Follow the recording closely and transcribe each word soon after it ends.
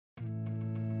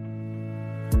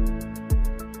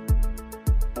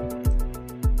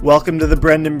Welcome to the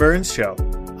Brendan Burns Show.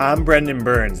 I'm Brendan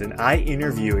Burns, and I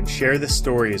interview and share the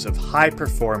stories of high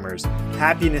performers,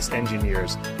 happiness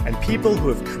engineers, and people who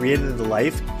have created the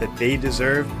life that they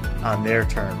deserve on their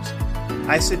terms.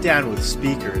 I sit down with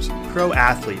speakers, pro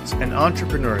athletes, and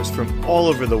entrepreneurs from all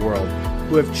over the world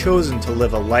who have chosen to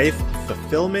live a life of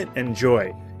fulfillment and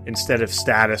joy instead of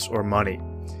status or money.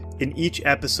 In each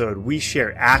episode, we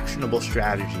share actionable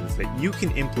strategies that you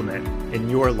can implement in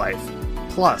your life,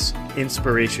 plus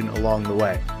inspiration along the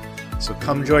way. So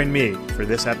come join me for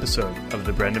this episode of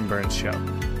The Brendan Burns Show.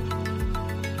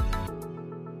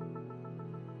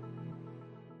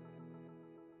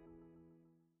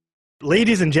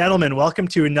 Ladies and gentlemen, welcome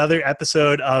to another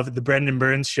episode of The Brendan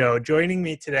Burns Show. Joining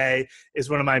me today is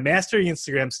one of my mastery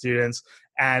Instagram students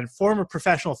and former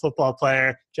professional football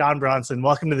player, John Bronson.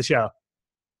 Welcome to the show.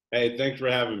 Hey, thanks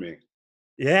for having me.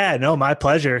 Yeah, no, my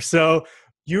pleasure. So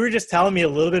you were just telling me a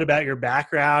little bit about your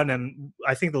background, and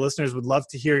I think the listeners would love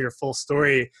to hear your full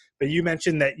story. But you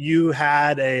mentioned that you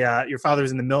had your father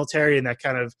was in the military, and that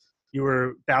kind of you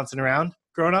were bouncing around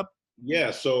growing up.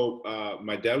 Yeah, so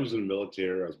my dad was in the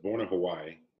military. I was born in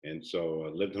Hawaii, and so I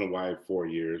lived in Hawaii 4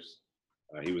 years.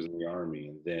 He was in the Army,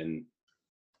 and then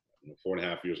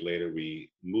 4.5 years later,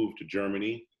 we moved to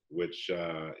Germany. Which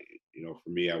for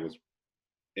me, I was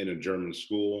in a German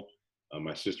school.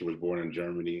 My sister was born in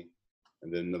Germany.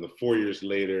 And then another 4 years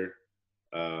later,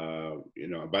 by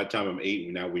the time I'm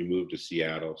 8, now we moved to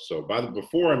Seattle. So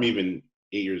before I'm even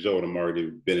 8 years old, I'm already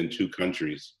been in 2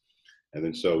 countries. And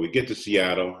then so we get to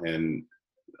Seattle and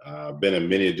been in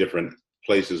many different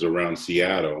places around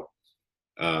Seattle.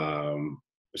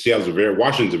 Washington's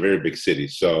a very big city.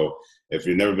 So if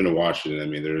you've never been to Washington, I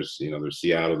mean, there's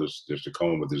Seattle, there's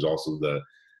Tacoma, but there's also the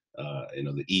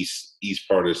east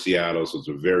part of Seattle. So it's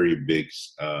a very big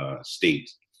state.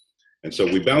 And so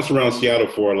we bounced around Seattle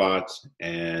for a lot.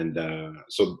 And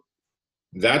so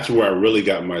that's where I really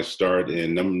got my start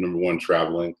in number one,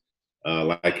 traveling,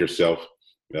 like yourself.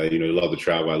 You love to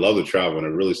travel. I love to travel. And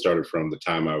it really started from the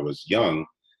time I was young,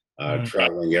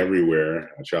 traveling everywhere,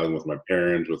 traveling with my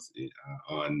parents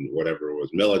on whatever it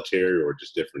was, military or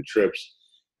just different trips.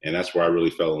 And that's where I really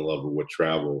fell in love with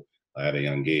travel at a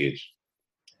young age.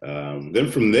 Then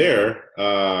from there,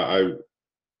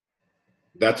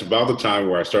 that's about the time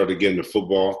where I started getting into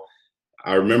football.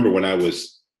 I remember when I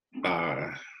was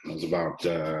about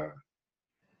 9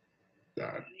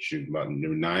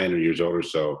 years old or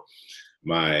so.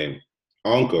 My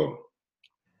uncle,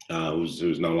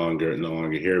 who's no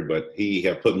longer here, but he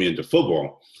had put me into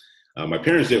football. My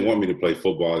parents didn't want me to play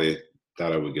football. They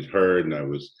thought I would get hurt, and I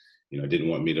was, didn't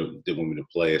want me to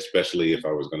play, especially if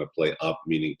I was going to play up,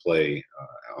 meaning play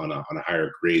on a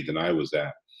higher grade than I was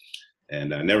at.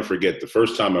 And I never forget the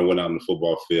first time I went out on the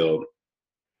football field.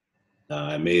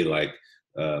 I made like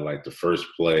the first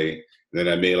play. And then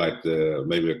I made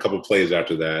maybe a couple plays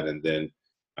after that. And then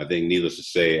I think, needless to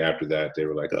say, after that they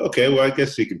were like, okay, well, I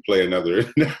guess he can play another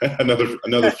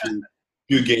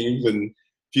few games, and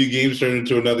few games turned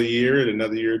into another year, and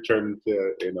another year turned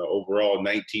into overall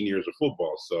 19 years of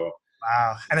football. So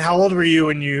wow. And how old were you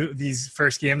when these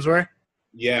first games were?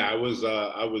 Yeah, I was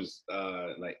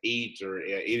like 8 or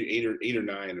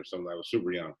 9 or something. I was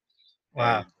super young.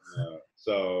 Wow. And,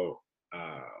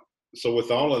 so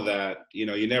with all of that, you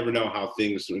never know how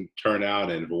things would turn out.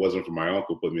 And if it wasn't for my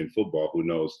uncle put me in football, who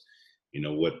knows,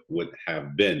 what would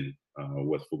have been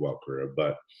with football career.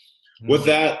 But with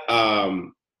that,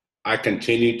 I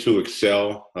continued to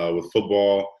excel with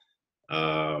football,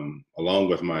 along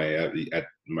with my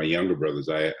younger brothers.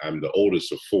 I'm the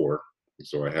oldest of 4,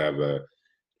 so I have a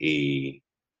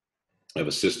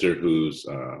sister who's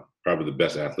probably the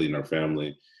best athlete in our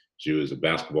family. She was a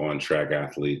basketball and track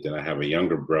athlete. Then I have a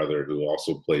younger brother who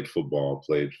also played football,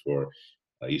 played for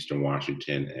Eastern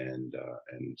Washington and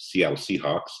Seattle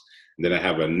Seahawks. And then I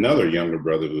have another younger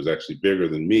brother who's actually bigger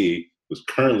than me, who's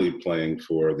currently playing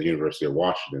for the University of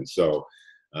Washington. So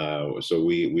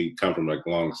we come from like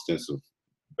long, extensive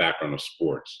background of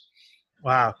sports.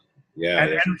 Wow. Yeah.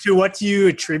 And to what do you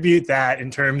attribute that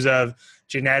in terms of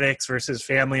genetics versus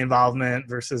family involvement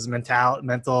versus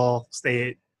mental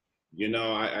state?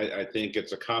 I think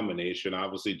it's a combination.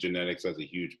 Obviously, genetics has a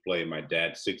huge play. My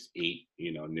dad's 6'8",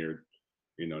 near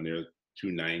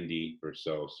 290 or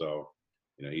so. So,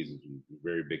 he's a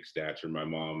very big stature. My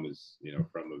mom is,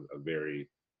 from a very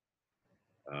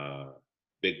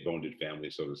big-boned family,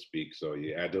 so to speak. So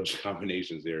you add those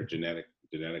combinations there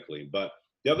genetically. But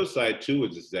the other side too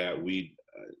is that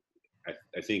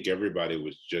I think everybody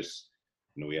was just,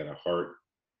 we had a heart.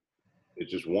 It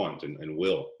just want and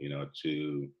will,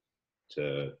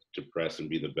 to press and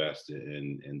be the best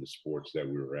in the sports that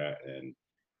we were at. And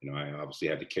I obviously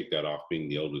had to kick that off being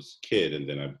the oldest kid, and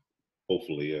then I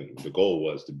hopefully the goal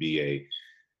was to be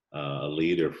a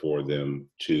leader for them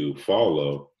to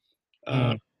follow,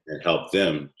 and help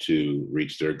them to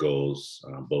reach their goals,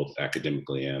 both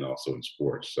academically and also in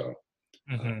sports. So.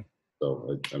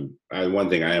 One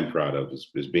thing I am proud of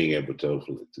is being able to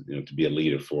hopefully to be a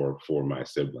leader for my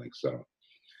siblings. So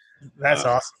that's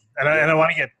awesome, and I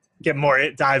want to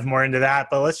dive more into that.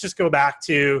 But let's just go back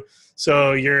to,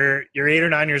 so you're 8 or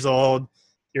 9 years old.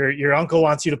 Your uncle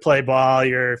wants you to play ball.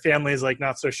 Your family is like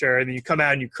not so sure, and then you come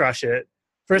out and you crush it.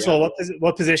 First of all,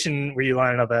 what position were you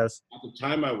lining up as? At the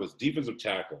time, I was defensive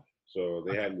tackle, so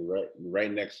they had me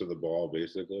right next to the ball,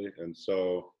 basically. And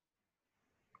so,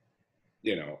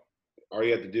 all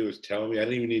you have to do is tell me. I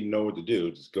didn't even need to know what to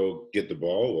do. Just go get the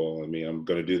ball. Well, I mean, I'm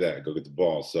going to do that. Go get the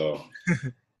ball. So,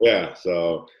 yeah.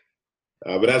 So,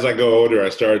 but as I go older, I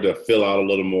started to fill out a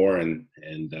little more and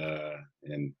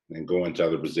go into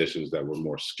other positions that were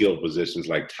more skilled positions,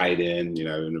 like tight end.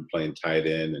 I've been playing tight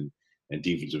end and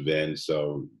defensive end,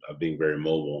 so being very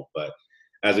mobile. But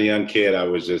as a young kid, I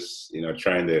was just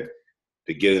trying to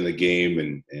get in the game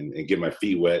and get my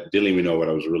feet wet. Didn't even know what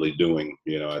I was really doing,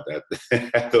 at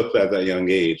that young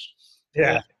age.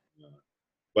 Yeah.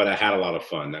 But I had a lot of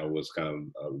fun. That was kind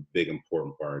of a big,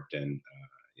 important part. And,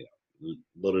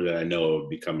 little did I know it would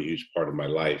become a huge part of my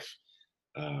life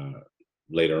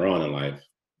later on in life.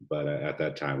 But at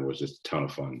that time, it was just a ton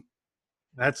of fun.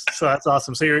 That's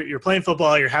awesome. So you're playing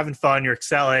football, you're having fun, you're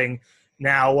excelling.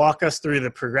 Now walk us through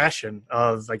the progression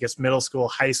of, I guess, middle school,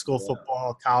 high school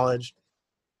football, college.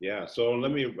 Yeah. So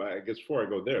I guess before I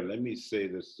go there, let me say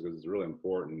this because it's really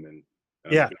important, and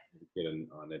get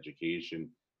on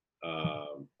education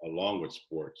along with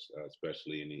sports,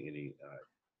 especially any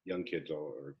young kids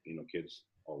or kids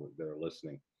that are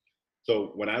listening.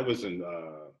 So when I was in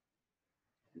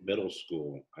middle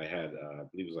school, I had I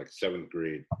believe it was like 7th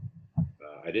grade.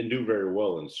 I didn't do very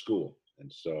well in school,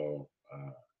 and so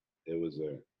it was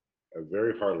a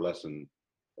very hard lesson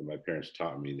that my parents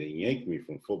taught me. They yanked me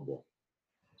from football.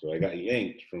 So I got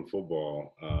yanked from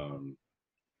football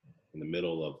in the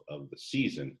middle of the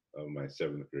season of my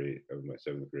 7th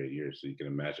grade year. So you can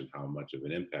imagine how much of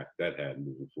an impact that had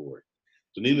moving forward.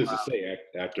 So needless to say,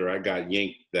 after I got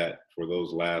yanked for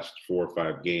those last 4 or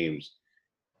 5 games,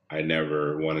 I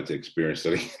never wanted to experience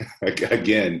it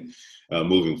again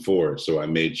moving forward. So I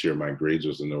made sure my grades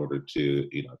was in order to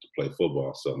play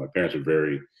football. So my parents were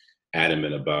very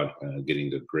adamant about getting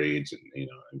the grades and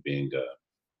being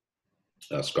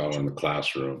a scholar in the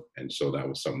classroom. And so that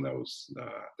was something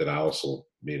that I also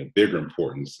made a bigger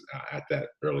importance at that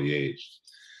early age.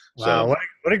 Wow, so,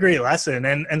 what a great lesson.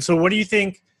 And so what do you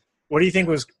think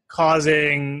was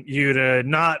causing you to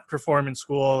not perform in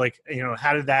school? Like,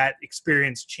 how did that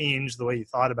experience change the way you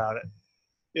thought about it?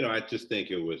 I just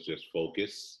think it was just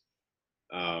focus.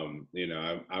 I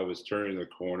was turning the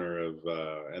corner of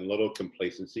and a little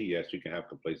complacency. Yes, you can have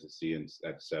complacency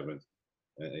at 7th,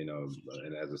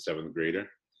 and as a 7th grader.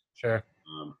 Sure.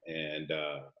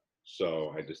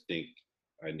 So I just think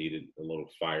I needed a little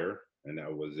fire, and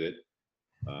that was it.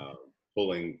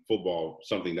 Pulling football,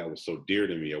 something that was so dear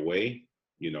to me, away,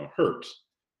 hurt.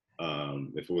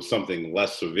 If it was something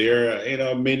less severe,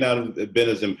 it may not have been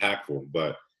as impactful,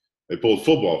 but they pulled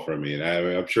football from me, and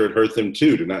I'm sure it hurt them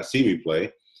too to not see me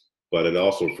play. But it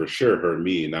also for sure hurt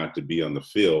me not to be on the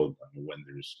field when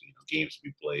there's games to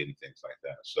be played and things like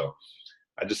that. So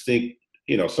I just think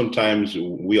sometimes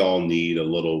we all need a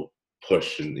little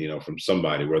push, and from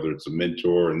somebody, whether it's a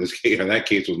mentor. In that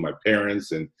case, was my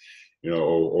parents, and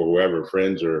or whoever,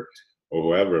 friends or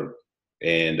whoever.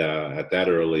 And at that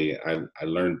early, I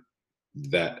learned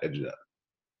that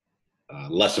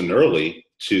lesson early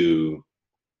to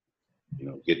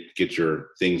get your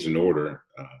things in order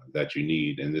that you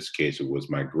need. In this case, it was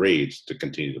my grades to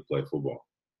continue to play football.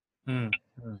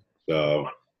 Mm-hmm.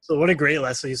 So what a great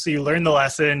lesson. So you learned the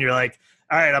lesson. You're like,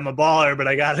 all right, I'm a baller, but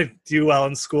I got to do well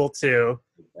in school too.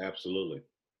 Absolutely.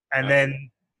 And then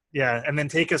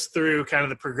take us through kind of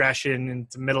the progression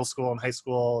into middle school and high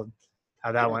school and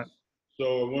how that went.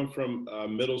 So I went from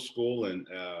middle school and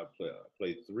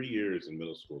played 3 years in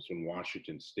middle school. So in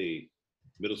Washington State,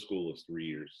 middle school is 3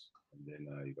 years, and then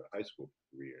you go to high school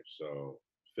for 3 years. So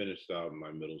finished out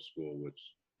my middle school, which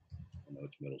I know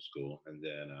it's middle school, and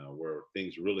then where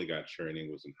things really got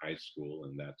churning was in high school,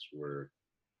 and that's where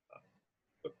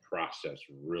the process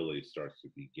really starts to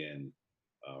begin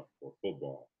for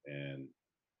football. And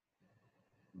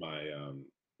my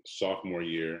sophomore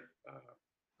year,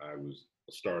 I was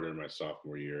a starter in my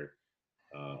sophomore year.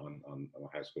 on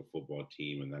a high school football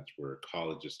team, and that's where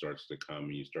college just starts to come,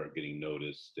 and you start getting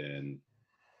noticed, and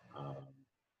um,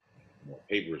 more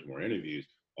papers, more interviews.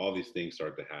 All these things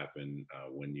start to happen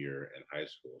when you're in high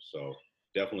school. So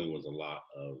definitely was a lot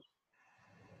of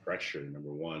pressure,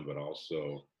 number one, but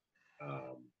also,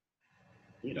 um,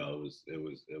 it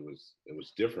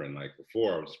was different. Like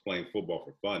before, I was playing football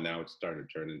for fun. Now it's starting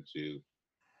to turn into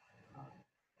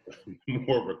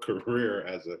more of a career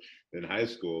in high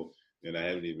school, and I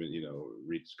haven't even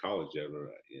reached college yet,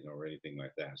 or anything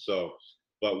like that. So,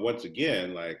 but once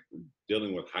again, like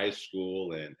dealing with high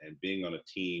school and being on a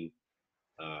team,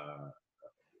 uh,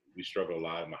 we struggle a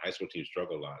lot. My high school team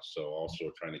struggled a lot. So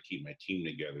also trying to keep my team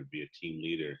together, be a team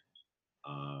leader.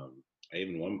 I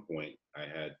even one point I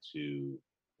had to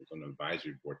was on the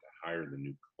advisory board to hire the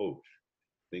new coach.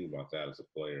 Think about that as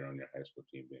a player on your high school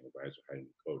team, being advisor, hiring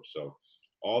the coach. So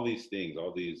all these things,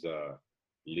 all these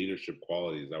leadership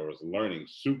qualities I was learning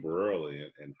super early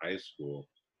in high school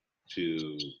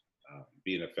to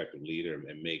be an effective leader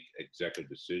and make executive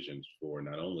decisions for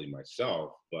not only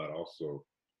myself but also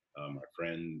my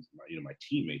friends, my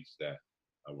teammates that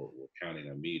were counting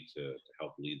on me to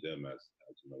help lead them as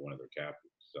one of their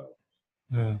captains. So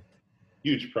Yeah.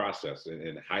 huge process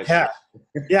in high Yeah. school.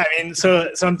 Yeah. I mean,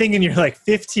 so I'm thinking you're like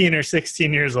 15 or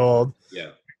 16 years old.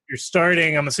 Yeah. You're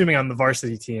starting, I'm assuming, on the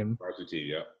varsity team. Varsity,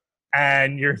 yeah.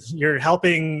 And you're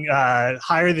helping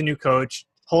hire the new coach,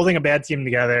 holding a bad team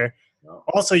together. No.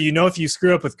 Also, if you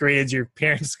screw up with grades, your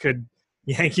parents could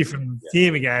yank you from the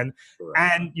team again. Correct.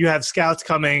 And you have scouts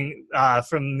coming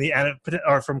from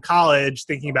college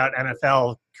thinking about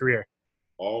NFL career.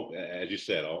 All, as you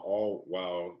said, all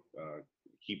while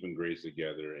keeping grades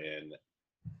together and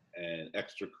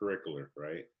extracurricular,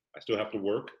 right? I still have to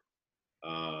work.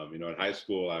 In high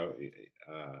school, I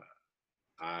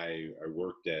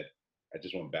worked at. I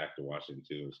just went back to Washington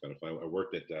too. It's kind of fun. I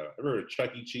worked at. Remember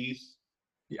Chuck E. Cheese?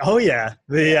 Oh yeah,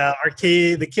 the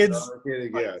arcade, the kids.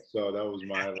 Yeah, so that was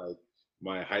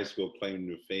my high school claim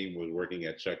to fame was working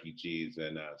at Chuck E. Cheese,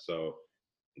 and so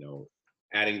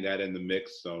adding that in the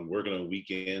mix on working on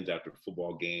weekends after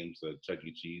football games at Chuck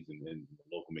E. Cheese and the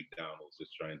local McDonald's,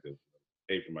 just trying to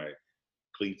pay for my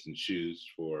cleats and shoes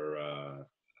for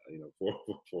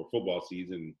for football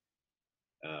season.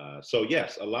 So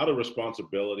yes, a lot of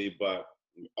responsibility, but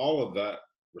all of that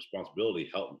responsibility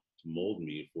helped to mold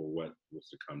me for what was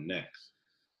to come next.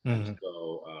 Mm-hmm. And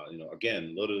so,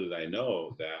 again, little did I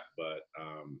know that, but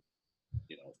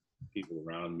people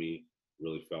around me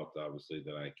really felt obviously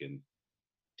that I can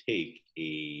take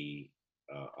a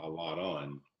lot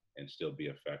on and still be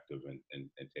effective and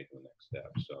take the next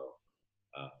step. So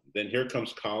then here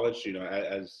comes college.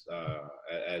 As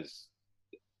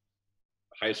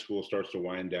high school starts to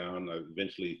wind down, I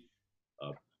eventually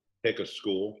pick a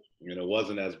school. It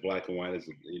wasn't as black and white as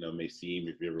it may seem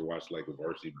if you ever watched like the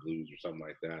Varsity Blues or something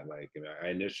like that. Like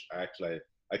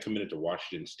I committed to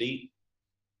Washington State,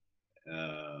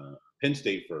 Penn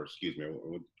State first. Excuse me,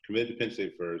 I committed to Penn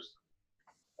State first.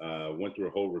 Went through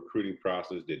a whole recruiting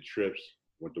process, did trips,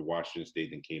 went to Washington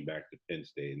State, then came back to Penn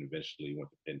State, and eventually went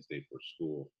to Penn State for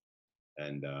school.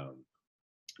 And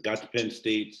got to Penn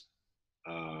State.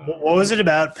 What was it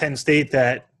about Penn State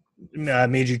that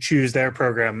made you choose their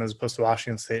program as opposed to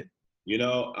Washington State? It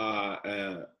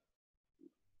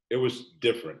was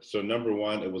different. So number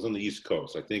one, it was on the East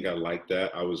Coast. I think I liked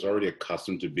that. I was already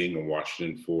accustomed to being in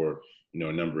Washington for a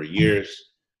number of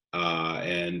years,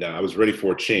 and I was ready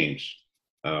for a change.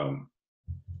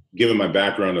 Given my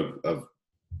background of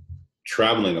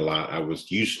traveling a lot, I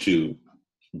was used to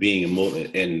being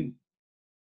in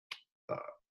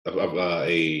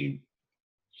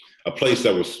a place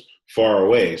that was far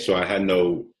away, so I had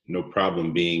no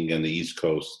problem being on the East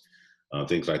Coast,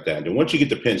 things like that. And once you get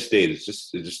to Penn State, it's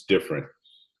just different.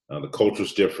 The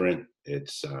culture's different.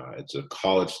 It's a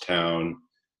college town.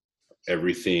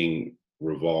 Everything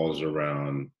revolves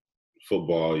around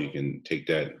football. You can take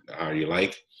that how you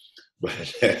like, but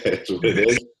that's what it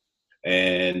is.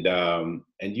 And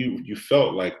you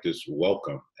felt like this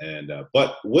welcome. And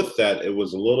but with that, it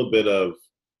was a little bit of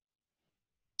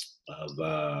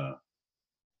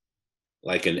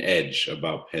like an edge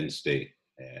about Penn State,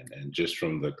 and just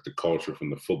from the culture, from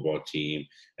the football team,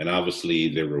 and obviously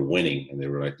they were winning, and they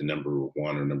were like the number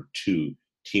one or number two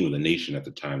team of the nation at the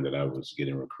time that I was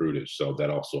getting recruited, so that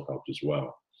also helped as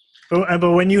well.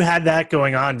 But when you had that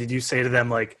going on, did you say to them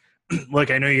like,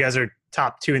 look, I know you guys are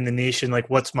top two in the nation, like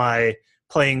what's my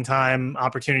playing time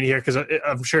opportunity here? Because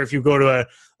I'm sure if you go to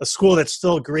a school that's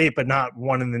still great but not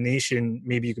one in the nation,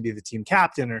 maybe you could be the team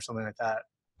captain or something like that.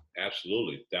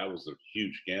 Absolutely. That was a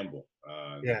huge gamble.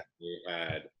 Yeah. They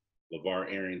had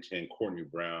LeVar Arrington, Courtney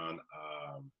Brown,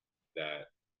 that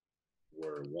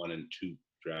were 1 and 2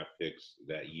 draft picks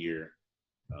that year,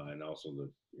 and also the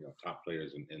top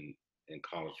players in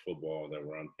college football that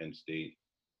were on Penn State.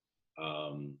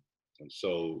 And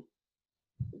so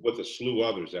with a slew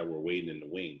of others that were waiting in the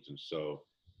wings. And so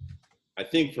I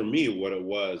think for me, what it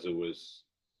was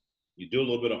you do a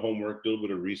little bit of homework, do a little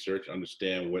bit of research,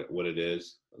 understand what it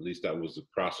is. At least that was the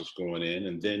process going in.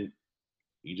 And then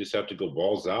you just have to go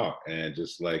balls out and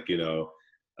just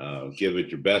give it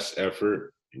your best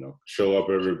effort, show up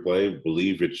every play,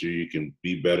 believe that you can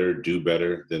be better, do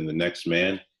better than the next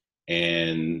man.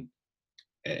 And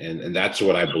that's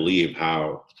what I believe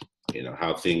how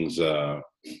things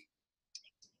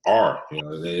are,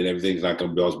 and everything's not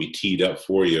going to always be teed up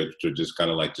for you to just kind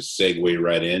of like to segue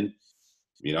right in.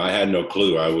 I had no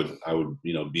clue I would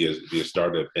be a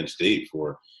starter at Penn State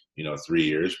for 3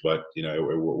 years, but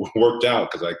it worked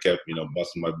out because I kept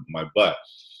busting my butt.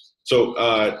 So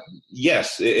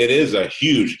yes, it is a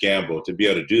huge gamble to be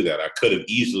able to do that. I could have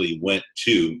easily went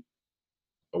to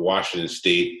Washington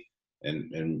State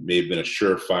and may have been a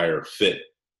surefire fit,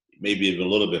 maybe even a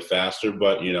little bit faster,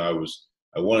 but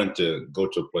I wanted to go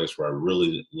to a place where I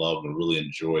really loved and really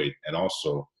enjoyed, and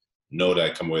also know that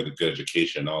I come away with a good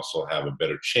education and also have a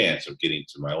better chance of getting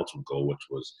to my ultimate goal, which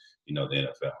was, the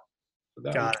NFL. So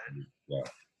that Got it. Yeah.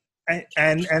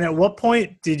 And at what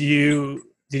point did you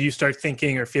start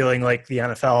thinking or feeling like the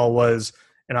NFL was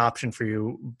an option for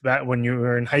you that when you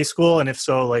were in high school? And if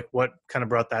so, like what kind of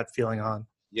brought that feeling on?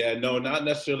 Yeah, no, not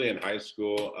necessarily in high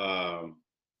school.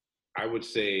 I would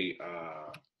say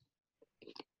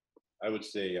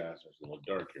it's a little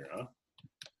dark here, huh?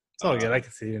 It's all good. I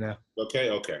can see you now. Okay.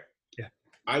 Yeah.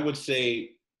 I would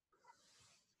say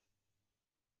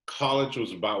college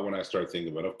was about when I started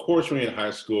thinking about it. Of course, when you're in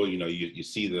high school, you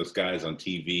see those guys on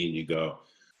TV and you go,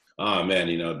 oh man,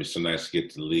 it'd be so nice to get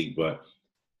to the league. But,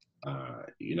 I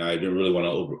didn't really want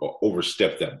to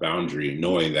overstep that boundary,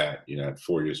 knowing that, I had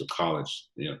 4 years of college,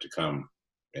 to come,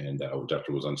 and which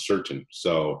after was uncertain.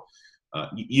 So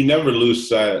you never lose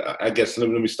sight. I guess, let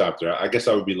me stop there. I guess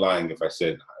I would be lying if I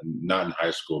said not in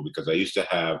high school, because I used to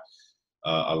have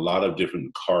a lot of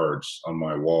different cards on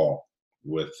my wall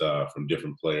with from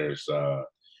different players,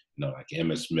 like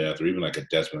Emmitt Smith, or even like a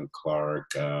Desmond Clark.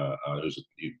 There's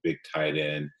a big tight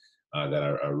end that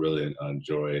I really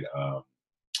enjoyed.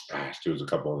 There was a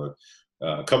couple of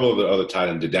the other tight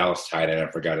end, the Dallas tight end,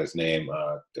 I forgot his name,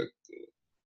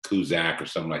 Kuzak or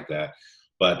something like that.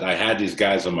 But I had these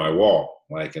guys on my wall,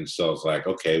 and so it's like,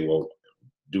 okay, well,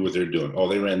 do what they're doing. Oh,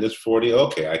 they ran this 40.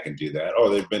 Okay, I can do that. Oh,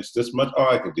 they benched this much. Oh,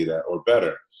 I can do that, or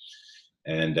better.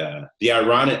 And the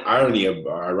ironic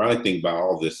thing about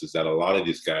all this is that a lot of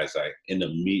these guys I end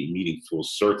up meeting full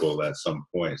circle at some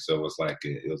point. So it was like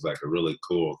a really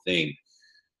cool thing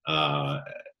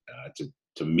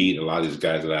to meet a lot of these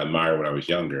guys that I admired when I was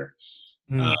younger.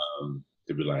 To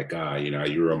be like,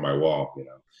 you were on my wall.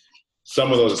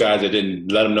 Some of those guys, I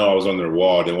didn't let them know I was on their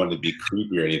wall. They wanted to be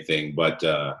creepy or anything, but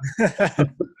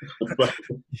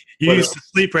you used to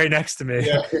sleep right next to me.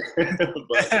 Yeah,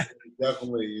 but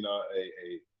definitely,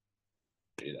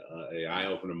 a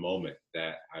eye-opener moment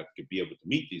that I could be able to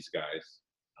meet these guys.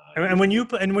 And when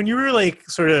you were like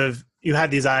sort of, you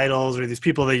had these idols or these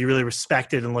people that you really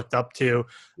respected and looked up to,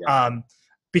 yeah.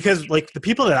 Because like the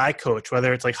people that I coach,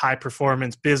 whether it's like high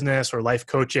performance business or life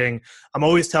coaching, I'm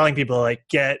always telling people like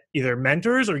get either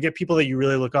mentors or get people that you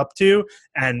really look up to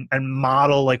and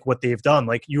model like what they've done.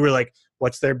 Like you were like,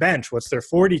 what's their bench? What's their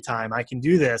 40 time? I can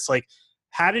do this. Like,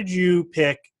 how did you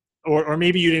pick, or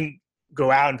maybe you didn't go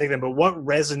out and pick them, but what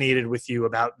resonated with you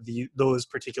about those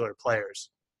particular players?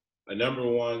 Number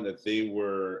one, that they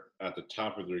were at the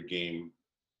top of their game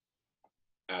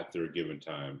at their given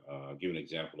time. I'll give an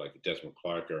example, like Desmond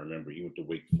Clark. I remember he went to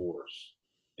Wake Forest,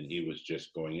 and he was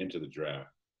just going into the draft,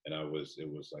 and it was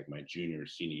like my junior,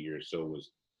 senior year. So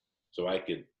I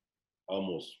could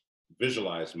almost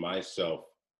visualize myself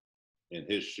in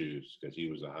his shoes because he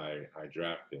was a high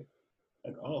draft pick.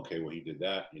 And okay, well, he did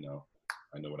that.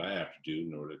 I know what I have to do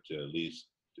in order to at least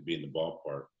to be in the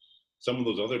ballpark. Some of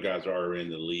those other guys are already in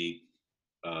the league.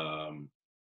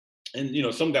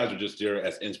 And, some guys are just there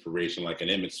as inspiration, like an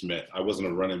Emmitt Smith. I wasn't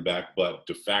a running back, but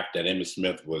the fact that Emmitt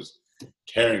Smith was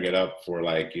tearing it up for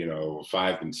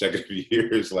 5 consecutive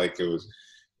years, like it was,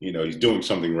 he's doing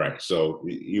something right. So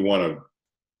you want to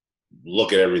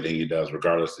look at everything he does,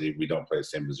 regardless if we don't play the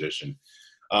same position.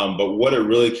 But what it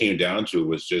really came down to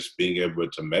was just being able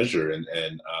to measure and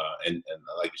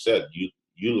like you said,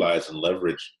 utilize and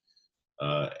leverage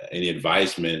any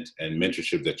advisement and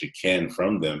mentorship that you can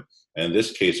from them. And in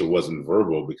this case, it wasn't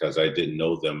verbal because I didn't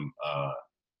know them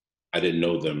I didn't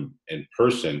know them in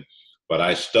person, but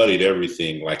I studied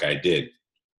everything like I did.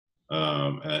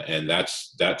 And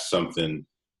that's something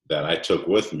that I took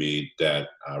with me that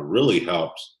really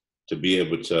helped to be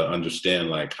able to understand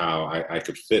like how I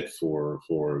could fit for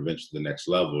eventually the next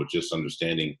level, just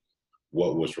understanding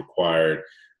what was required.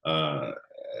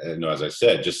 And as I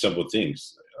said, just simple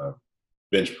things,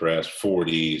 bench press,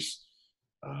 40s,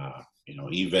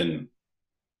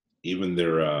 even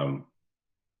their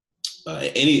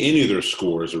any of their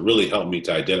scores. It really helped me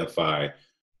to identify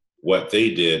what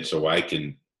they did so I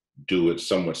can do it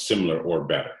somewhat similar or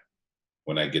better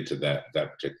when I get to that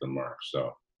particular mark.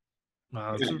 So,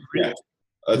 Wow, yeah,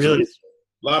 that's really, a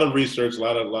lot of research, a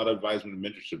lot of advisement and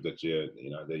mentorship that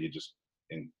you just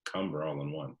encumber all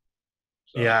in one.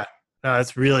 So. yeah. No,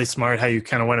 that's really smart how you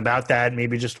kind of went about that,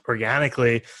 maybe just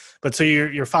organically. But so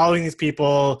you're following these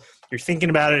people, you're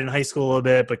thinking about it in high school a little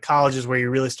bit, but college is where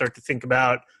you really start to think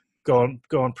about going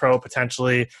pro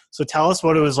potentially. So tell us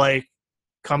what it was like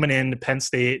coming into Penn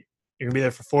State. You're gonna be there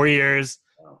for 4 years.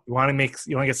 You want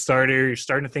to get started. You're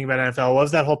starting to think about NFL. What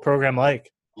was that whole program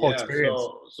like? Whole experience?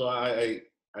 So I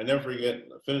never forget.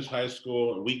 I finished high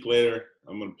school. A week later,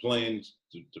 I'm on a plane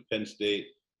to Penn State.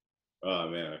 Oh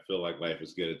man, I feel like life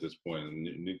is good at this point. A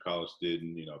new college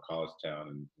student, college town,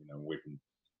 and away from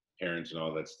parents and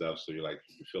all that stuff. So you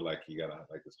feel like you got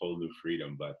like this whole new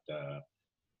freedom. But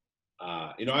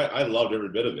I loved every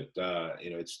bit of it.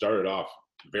 It started off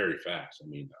very fast. I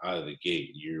mean, out of the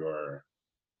gate,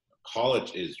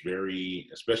 college is very,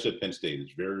 especially at Penn State,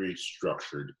 is very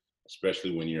structured,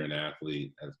 especially when you're an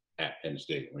athlete at Penn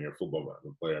State, when you're a football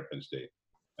player at Penn State.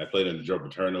 I played under Joe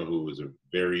Paterno, who was a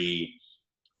very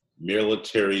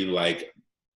military-like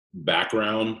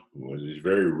background. He was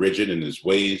very rigid in his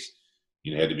ways.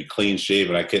 You had to be clean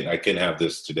shaven. I couldn't have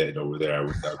this today over there.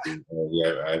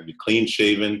 I'd be clean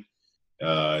shaven.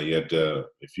 You had to,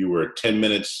 if you were 10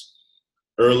 minutes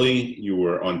early, you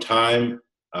were on time.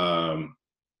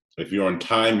 If you're on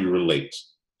time, you were late.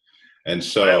 And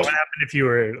so what happened if you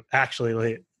were actually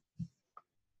late?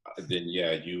 Then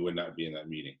you would not be in that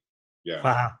meeting. Yeah.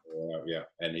 Wow. Yeah.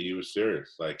 And he was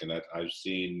serious. And I've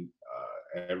seen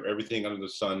everything under the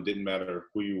sun. Didn't matter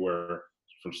who you were,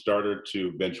 from starter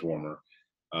to bench warmer.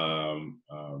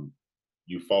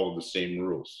 You followed the same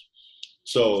rules.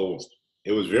 So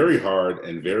it was very hard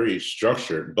and very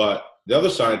structured. But the other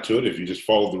side to it, if you just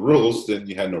followed the rules, then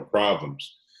you had no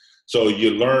problems. So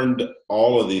you learned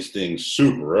all of these things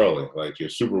super early, like your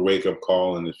super wake-up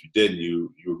call, and if you didn't,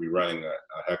 you would be running a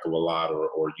heck of a lot,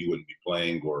 or you wouldn't be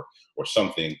playing, or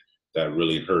something that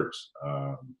really hurts,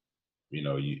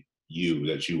 you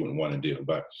that you wouldn't want to do.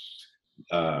 But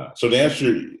so to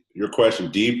answer your question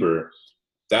deeper,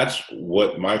 that's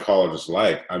what my college was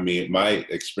like. I mean, my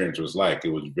experience was like. It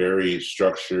was very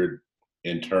structured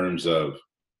in terms of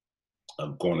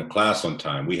going to class on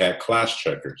time. We had class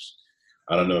checkers.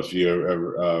 I don't know if you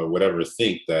ever would ever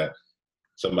think that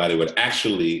somebody would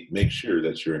actually make sure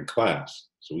that you're in class.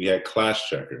 So we had class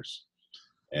checkers,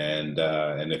 and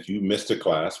if you missed a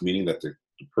class, meaning that the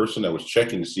person that was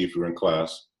checking to see if you were in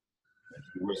class, if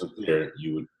you wasn't there,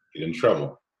 you would get in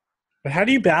trouble. But how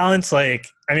do you balance, I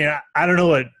don't know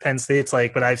what Penn State's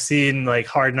like, but I've seen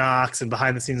Hard Knocks and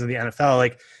behind the scenes of the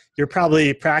NFL. You're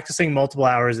probably practicing multiple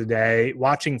hours a day,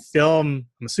 watching film,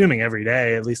 I'm assuming every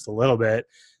day, at least a little bit.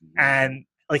 And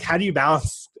how do you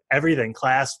balance everything?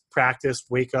 Class, practice,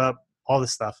 wake up, all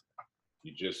this stuff.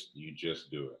 You just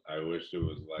do it. I wish it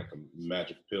was like a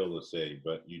magic pill to say,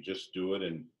 but you just do it,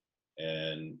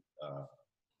 and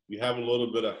you have a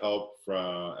little bit of help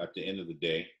from at the end of the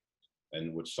day,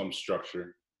 and with some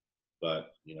structure.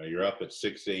 But you're up at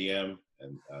 6 a.m.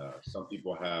 and some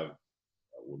people have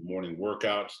morning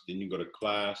workouts. Then you go to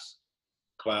class.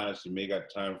 You may got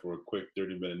time for a quick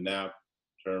 30-minute nap.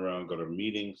 Turn around, go to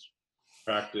meetings,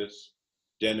 practice,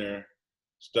 dinner,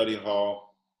 study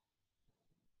hall,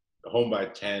 go home by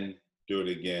 10, do it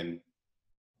again.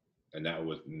 And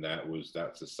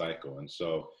that's the cycle. And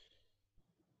so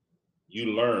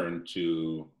you learn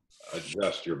to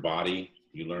adjust your body,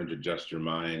 you learn to adjust your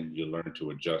mind, you learn to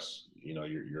adjust,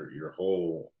 your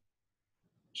whole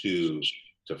to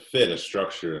fit a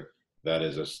structure that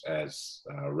is as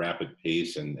rapid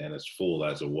pace and as full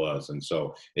as it was. And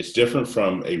so it's different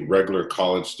from a regular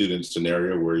college student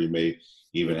scenario where you may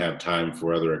even have time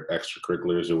for other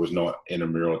extracurriculars. There was no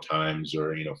intramural times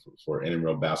or, for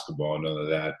intramural basketball, none of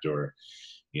that, or,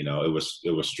 it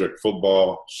was strict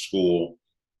football, school,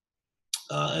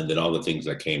 and then all the things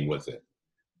that came with it.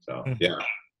 So,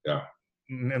 yeah.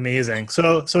 Amazing.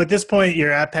 So at this point,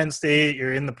 you're at Penn State,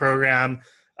 you're in the program,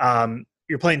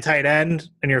 you're playing tight end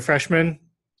and you're a freshman?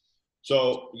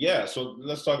 So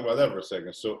let's talk about that for a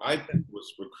second. So I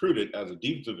was recruited as a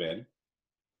defensive end,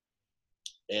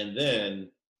 and then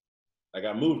I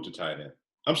got moved to tight end.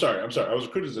 I'm sorry. I was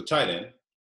recruited as a tight end,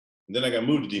 and then I got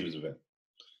moved to defensive end.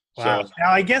 Wow.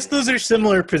 Now I guess those are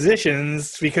similar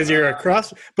positions because you're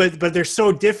across, but they're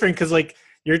so different because like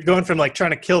you're going from like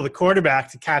trying to kill the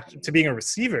quarterback to being a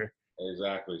receiver.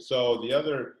 Exactly. So the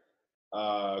other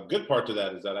good part to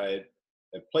that is that I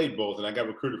had played both, and I got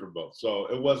recruited for both. So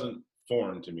it wasn't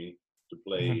foreign to me to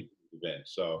play defensive end.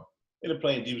 So I ended up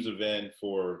playing defensive end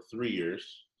for 3 years.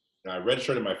 And I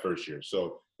redshirted my first year.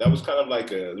 So that was kind of like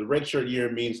the redshirt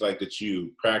year means like that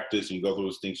you practice and you go through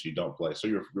those things so you don't play. So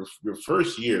your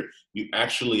first year, you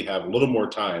actually have a little more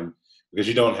time because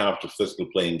you don't have to physically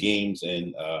play in games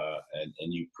and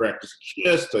you practice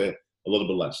just a little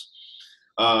bit less.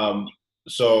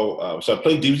 So I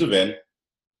played defensive end,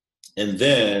 and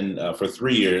then for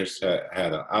 3 years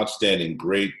had an outstanding,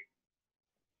 great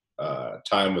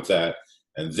time with that.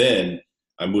 And then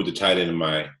I moved to tight end in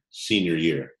my senior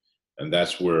year, and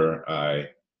that's where I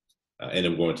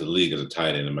ended up going to the league as a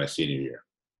tight end in my senior year.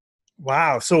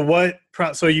 Wow. So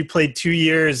so you played 2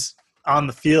 years on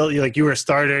the field, you were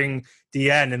starting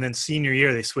the end, and then senior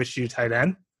year they switched you to tight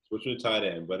end? Switched to tight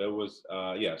end, but it was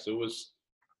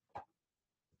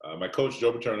my coach,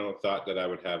 Joe Paterno, thought that I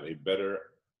would have a better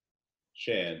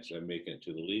chance at making it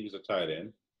to the league as a tight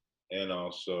end. And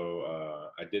also,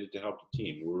 I did it to help the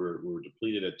team. We were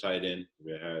depleted at tight end.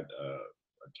 We had a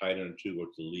tight end or two go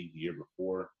to the league the year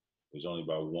before. There's only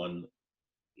about one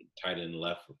tight end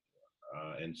left.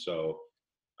 And so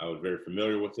I was very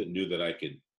familiar with it, knew that I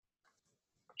could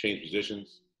change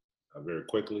positions very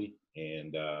quickly.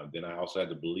 And then I also had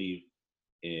to believe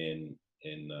in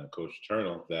Coach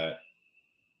Paterno that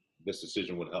this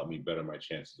decision would help me better my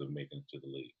chances of making it to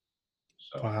the league.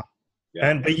 So, wow.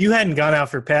 Yeah. But you hadn't gone out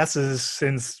for passes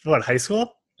since high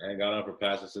school? I hadn't gone out for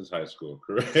passes since high school,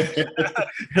 correct? You're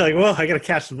like, well, I got to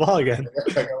catch the ball again.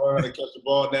 I got to learn how to catch the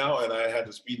ball now, and I had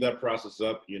to speed that process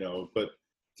up. Put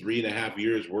 3.5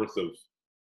 years worth of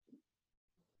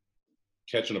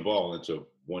catching a ball into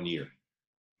 1 year.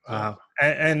 Wow.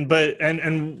 And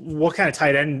what kind of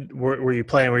tight end were you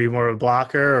playing? Were you more of a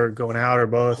blocker or going out or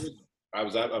both? I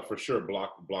was for sure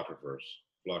blocker first.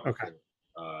 Okay. First.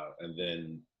 And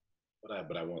then,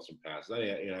 but I won some passes. I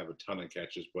didn't have a ton of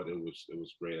catches, but it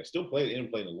was great. I still played a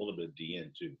little bit of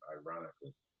DN too,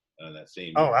 ironically, that same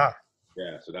year. Oh wow.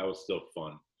 Yeah, so that was still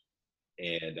fun.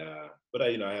 And but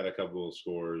I had a couple of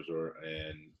scores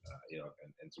and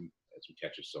some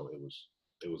catches, so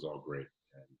it was all great.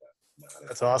 And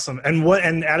that's awesome.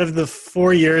 And out of the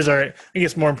 4 years, or I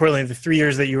guess more importantly, the 3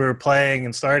 years that you were playing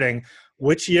and starting,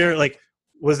 which year,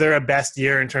 was there a best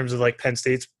year in terms of Penn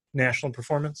State's national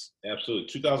performance? Absolutely.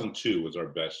 2002 was our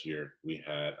best year. We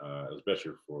had it was best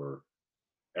year for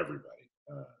everybody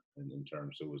in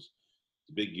terms. It was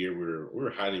a big year. We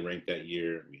were highly ranked that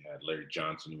year. We had Larry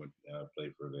Johnson, who went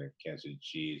played for the Kansas City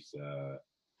Chiefs.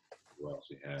 Who else?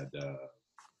 We had a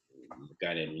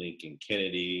guy named Lincoln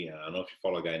Kennedy. I don't know if you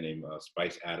follow a guy named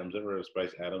Spice Adams. Ever heard of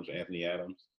Spice Adams or Anthony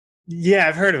Adams? Yeah,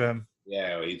 I've heard of him.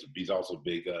 Yeah, he's also a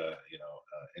big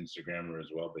Instagrammer as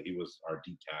well. But he was our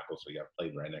deep tackle, so I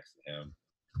played right next to him.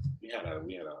 We had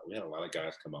a lot of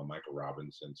guys come out. Michael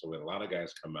Robinson. So we had a lot of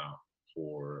guys come out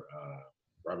for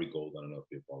Robbie Gould. I don't know if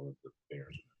you follow the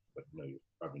Bears, but no, you're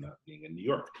probably not being in New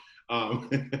York.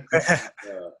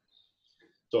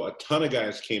 So a ton of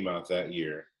guys came out that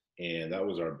year, and that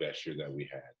was our best year that we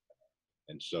had.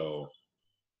 And so,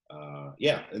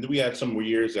 and then we had some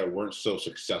years that weren't so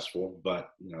successful, but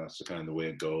that's kind of the way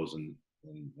it goes. And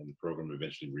the program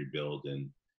eventually rebuilt, and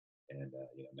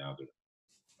now they're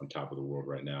on top of the world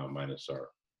right now, minus our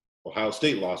Ohio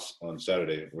State loss on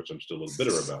Saturday, which I'm still a little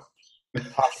bitter about.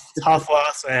 Tough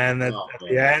loss, and at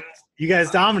the end, you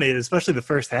guys dominated, especially the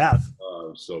first half. Oh,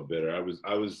 I'm so bitter. I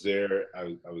was there.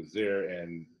 I was there,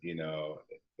 and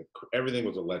everything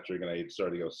was electric. And I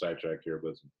started to go sidetrack here, but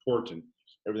it's important.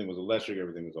 Everything was electric.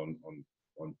 Everything was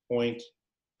on point.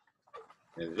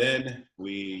 And then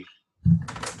we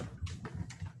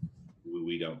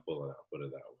don't pull it out. Put it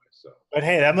that way. So. But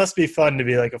hey, that must be fun to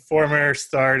be a former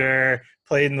starter,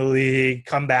 played in the league,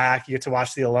 come back, you get to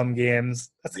watch the alum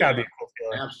games. That's got to be a cool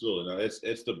feeling. Absolutely. No,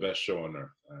 it's the best show on earth.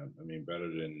 Better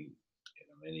than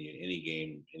any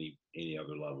game, any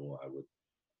other level.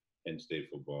 Penn State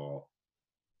football,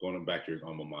 going back to your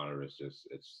alma mater, it's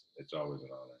always an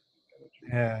honor.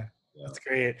 Yeah. That's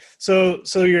great. So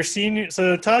you're senior.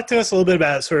 So talk to us a little bit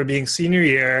about sort of being senior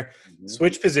year,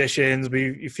 switch positions.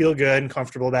 You feel good and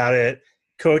comfortable about it.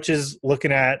 Coach is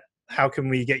looking at how can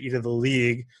we get you to the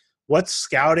league. What's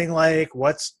scouting like?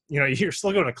 You're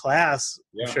still going to class,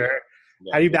 I'm sure.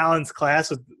 How do you balance class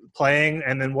with playing?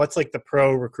 And then what's like the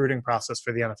pro recruiting process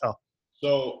for the NFL?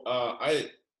 So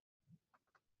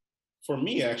for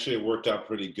me, actually, it worked out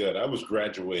pretty good. I was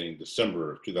graduating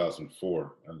December of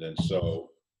 2004. And then so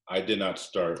I did not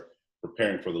start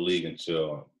preparing for the league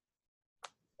until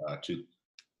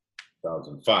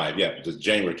 2005. Yeah, just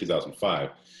January 2005.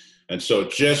 And so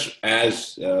just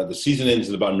as the season ends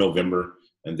in about November,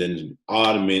 and then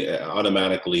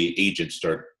automatically agents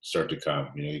start to come.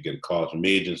 You know, you get calls from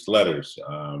agents, letters.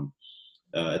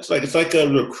 It's like a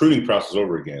recruiting process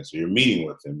over again. So you're meeting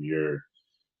with them. You're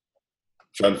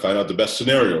trying to find out the best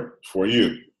scenario for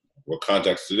you. What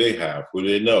contacts do they have? Who do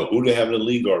they know? Who do they have in the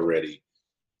league already?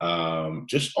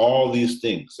 Just all these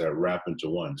things that wrap into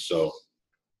one. So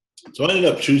I ended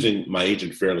up choosing my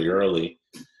agent fairly early,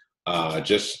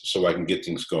 just so I can get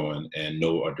things going and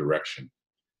know a direction.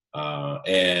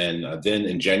 And then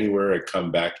in January, I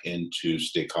come back into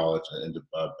State College and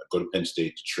go to Penn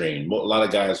State to train. A lot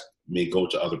of guys may go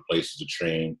to other places to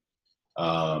train.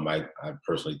 I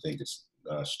personally think it's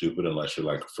stupid unless you're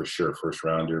like for sure first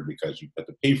rounder because you have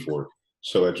to pay for it.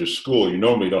 So at your school, you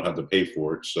normally don't have to pay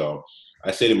for it. So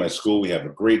I stayed in my school. We have a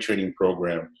great training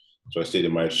program. So I stayed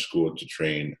in my school to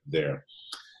train there.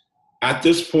 At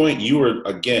this point, you were,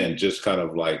 again, just kind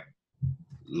of like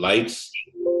lights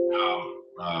out,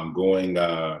 going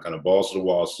kind of balls to the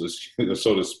wall, so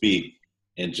to speak,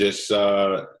 and just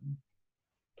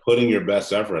putting your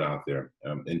best effort out there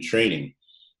in training.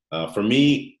 For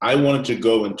me, I wanted to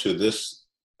go into this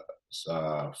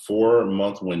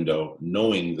 4-month window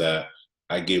knowing that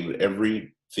I gave it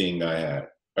everything I had.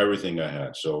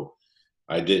 So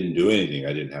I didn't do anything.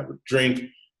 I didn't have a drink.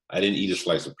 I didn't eat a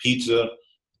slice of pizza.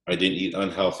 I didn't eat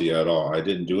unhealthy at all. I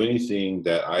didn't do anything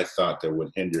that I thought that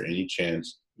would hinder any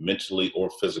chance mentally or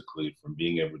physically from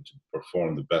being able to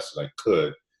perform the best that I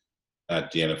could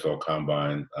at the NFL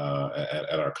Combine,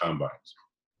 at our combines.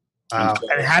 Wow.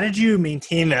 And how did you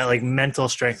maintain that like mental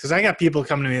strength? Because I got people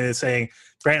coming to me and saying,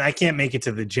 Brent, I can't make it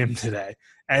to the gym today.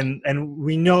 And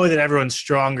we know that everyone's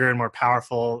stronger and more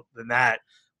powerful than that.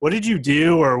 What did you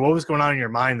do or what was going on in your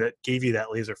mind that gave you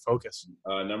that laser focus?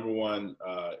 Number one,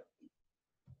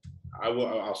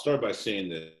 I'll start by saying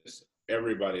this.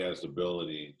 Everybody has the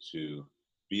ability to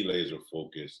be laser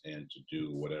focused and to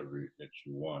do whatever that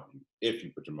you want if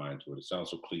you put your mind to it. It sounds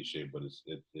so cliche, but it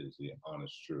is the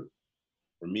honest truth.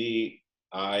 For me,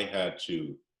 I had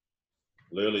to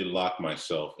literally lock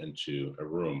myself into a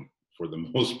room for the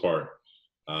most part.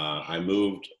 I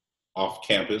moved off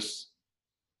campus.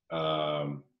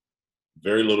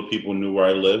 Very little people knew where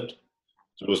I lived.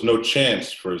 So there was no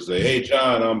chance for say, hey,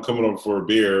 John, I'm coming over for a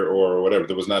beer or whatever.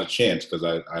 There was not a chance because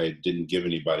I didn't give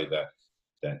anybody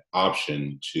that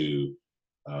option to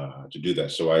do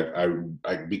that. So I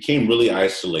became really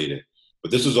isolated.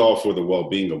 But this is all for the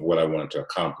well-being of what I wanted to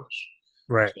accomplish.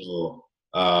 Right. So,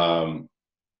 I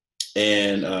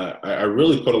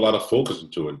really put a lot of focus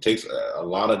into it. It takes a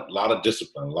lot of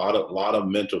discipline, a lot of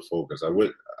mental focus.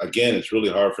 Again, it's really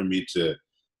hard for me to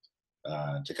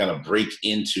kind of break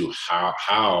into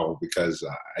how because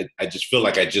I just feel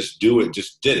like I just did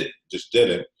it.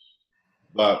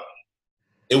 But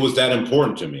it was that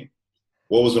important to me.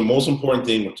 What was the most important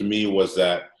thing to me was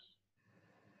that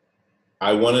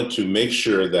I wanted to make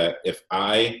sure that if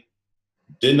I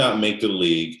did not make the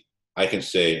league, I can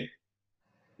say,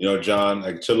 you know, John,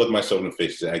 I could look myself in the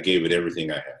face and say, I gave it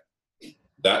everything I had.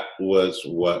 That was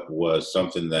what was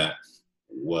something that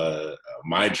was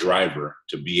my driver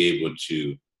to be able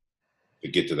to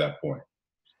get to that point.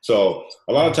 So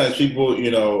a lot of times people, you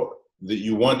know, that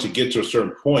you want to get to a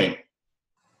certain point,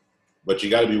 but you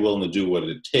got to be willing to do what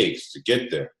it takes to get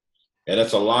there. And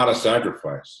that's a lot of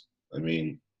sacrifice. I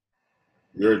mean,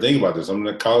 you're thinking about this. I'm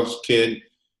a college kid,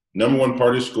 #1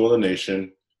 party school in the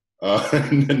nation. There's,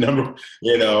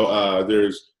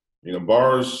 you know,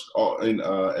 bars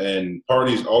and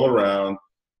parties all around.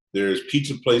 There's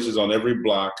pizza places on every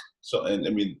block. So, and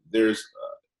I mean, there's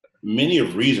many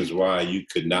of reasons why you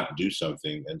could not do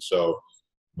something. And so,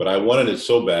 but I wanted it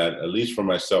so bad, at least for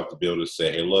myself, to be able to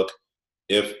say, hey, look,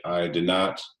 if I did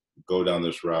not go down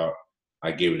this route,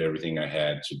 I gave it everything I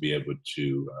had to be able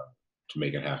to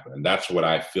make it happen. And that's what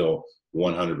I feel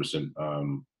 100%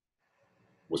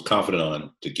 was confident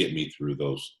on to get me through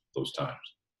those times.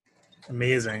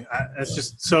 Amazing. It's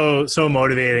just so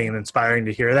motivating and inspiring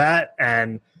to hear that.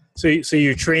 And so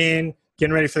you train,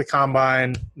 getting ready for the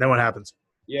combine, then what happens?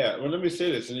 Yeah, well, let me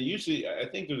say this. And usually, I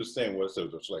think they're the same. It was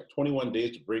like 21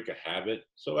 days to break a habit.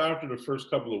 So after the first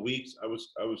couple of weeks, I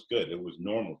was good. It was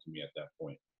normal to me at that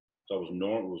point. So it was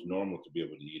normal to be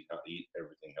able to eat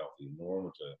everything healthy,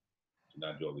 normal to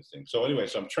not do all these things. So anyway,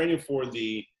 so I'm training for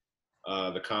the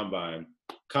the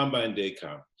combine day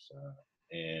conference,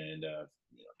 and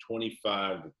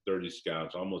 25 to 30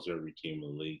 scouts, almost every team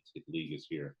in the league is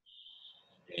here.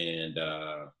 And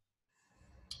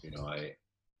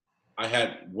I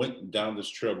had went down this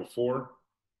trail before,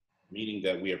 meaning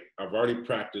that I've already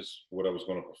practiced what I was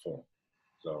going to perform.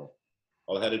 So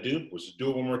all I had to do was just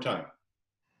do it one more time,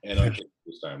 and I did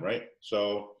this time, right?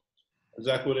 So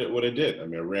exactly what I did. I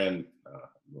mean, I ran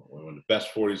one of the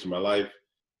best 40s of my life,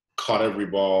 caught every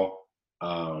ball.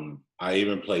 I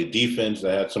even played defense.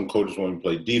 I had some coaches want me to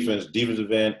play defense,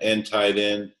 defensive end, and tight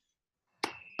end,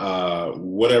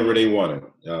 whatever they wanted.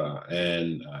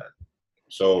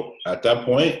 So at that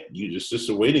point, it's just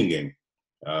a waiting game.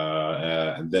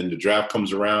 And then the draft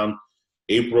comes around,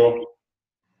 April.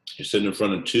 You're sitting in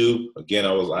front of two. Again,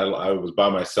 I was by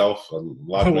myself.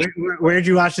 Where did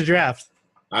you watch the draft?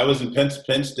 I was in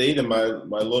Penn State in my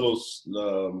little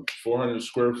 400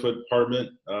 square foot apartment.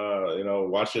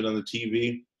 Watching it on the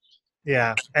TV.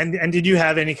 Yeah, and did you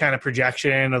have any kind of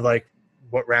projection of like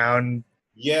what round?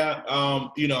 Yeah, I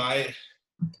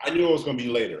knew it was going to be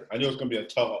later. I knew it was going to be a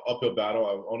tough uphill battle.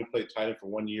 I only played tight end for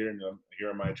 1 year, and here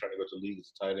am I trying to go to the league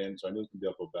as a tight end, so I knew it was going to be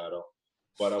an uphill battle.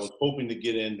 But I was hoping to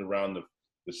get in around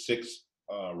the sixth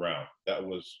round. That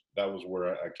was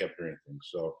where I kept hearing things.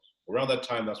 So around that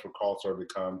time, that's where calls started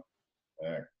to come.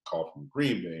 Call from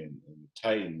Green Bay and the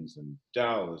Titans and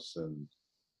Dallas and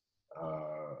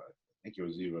I think it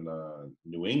was even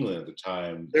New England at the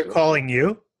time. They're calling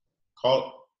you?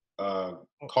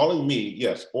 Calling me,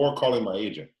 yes, or calling my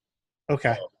agent.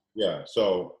 Okay. Yeah,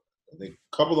 so I think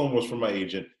a couple of them was from my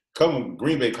agent.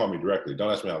 Green Bay called me directly.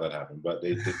 Don't ask me how that happened, but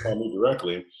they called me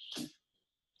directly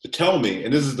to tell me,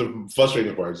 and this is the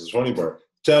frustrating part, this is the funny part,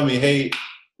 tell me, hey,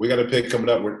 we got a pick coming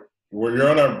up. You're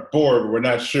on our board, but we're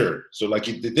not sure. So, like,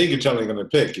 they think you're telling they're going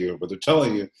to pick you, but they're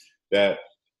telling you that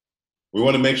we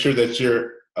want to make sure that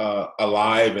you're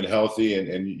alive and healthy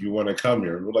and you want to come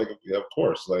here. And we're like, yeah, of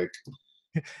course. Like,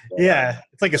 yeah,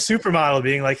 it's like a supermodel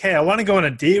being like, hey, I want to go on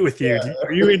a date with you. Yeah.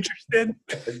 Are you interested?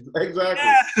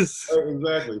 Exactly. Yes.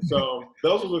 Exactly. So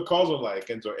those were the calls were like,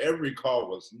 and so every call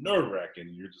was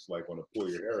nerve-wracking. You're just like want to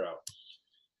pull your hair out.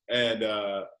 And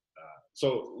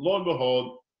so lo and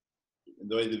behold,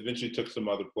 they eventually took some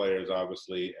other players,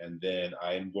 obviously, and then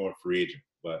I am going free agent.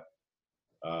 But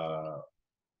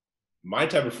my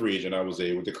type of free agent, I was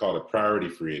what they call a priority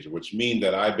free agent, which means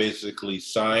that I basically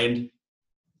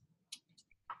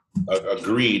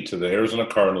agreed to the Arizona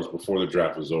Cardinals before the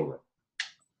draft was over.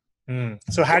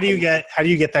 So how do you get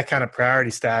that kind of priority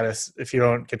status if you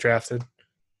don't get drafted?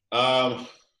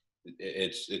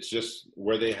 It's just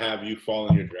where they have you fall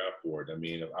in your draft board. I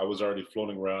mean, I was already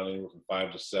floating around anywhere from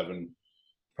 5 to 7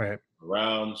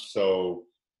 rounds. So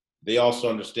they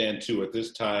also understand too at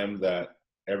this time that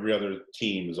every other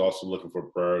team is also looking for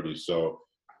priorities. So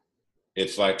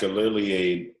it's like literally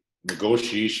a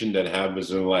negotiation that happens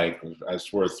in like, I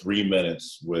swear, 3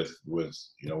 minutes with what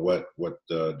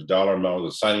the dollar amount of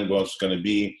the signing bonus is going to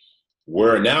be.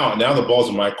 Where now the ball's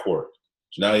in my court.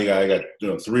 So now I got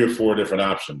 3 or 4 different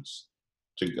options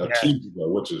to team to go,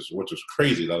 which is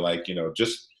crazy. That like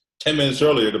just 10 minutes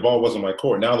earlier the ball wasn't my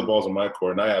court. Now the ball's in my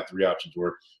court, and I have 3 options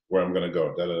where I'm going to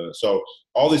go. So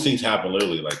all these things happen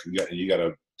literally. Like you got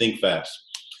to think fast.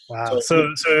 Wow.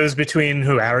 So it was between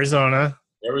who? Arizona,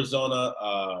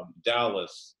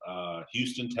 Dallas,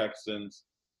 Houston Texans,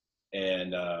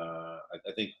 and I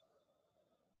think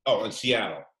and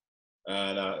Seattle.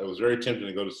 And it was very tempting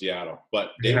to go to Seattle,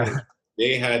 but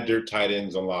they had their tight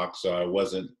ends unlocked, so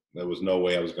there was no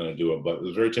way I was going to do it. But it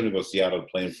was very tempting to go to Seattle,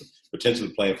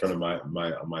 potentially play in front of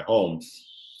my home.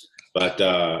 But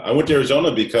I went to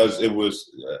Arizona because it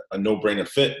was a no-brainer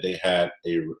fit. They had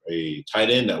a tight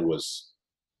end that was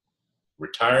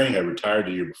retiring, had retired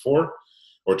the year before,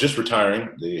 or just retiring.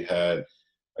 They had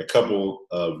a couple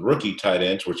of rookie tight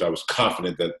ends, which I was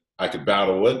confident that I could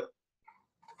battle with.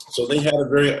 So they had a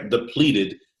very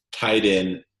depleted tight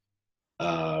end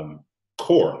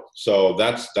core. So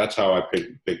that's how I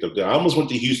picked up there. I almost went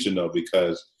to Houston, though,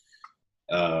 because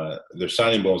their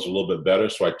signing bonus was a little bit better.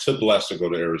 So I took less to go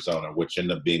to Arizona, which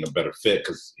ended up being a better fit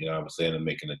because, obviously I ended up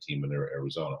making a team in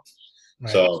Arizona.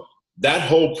 Right. So that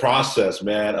whole process,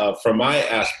 man, from my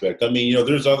aspect, I mean,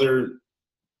 there's other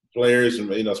players,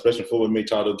 and especially football,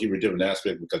 they'll give you a different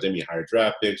aspect because they may higher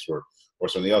draft picks or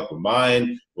something else. But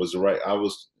mine was I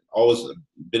was always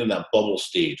been in that bubble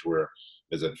stage where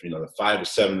there's the 5 to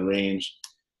 7 range,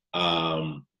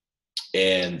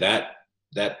 and that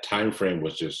time frame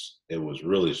was it was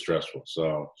really stressful.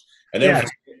 So, and then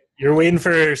you're waiting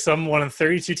for one of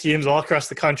 32 teams all across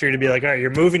the country to be like, all right, you're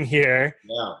moving here.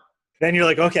 Yeah. Then you're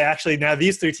like, okay, actually now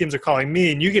these 3 teams are calling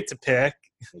me, and you get to pick.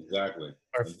 Exactly.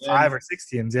 or And 5 then, or 6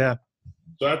 teams. Yeah.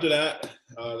 so after that,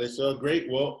 they said, oh, great.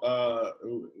 Well,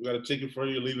 we got a ticket for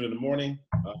you. Leaving in the morning.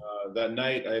 That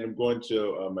night, I ended up going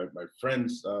to my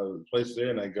friend's place there,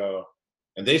 and I go,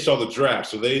 and they saw the draft,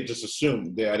 so they just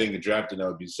assumed I didn't get drafted, and I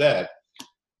would be sad.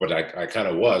 But I kind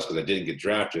of was because I didn't get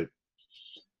drafted.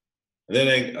 And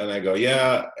then I go,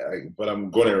 yeah, but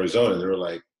I'm going to Arizona. And they were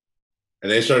like,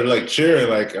 and they started like cheering,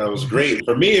 like it was great.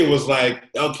 For me, it was like,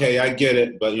 okay, I get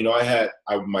it. But,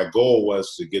 my goal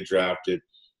was to get drafted.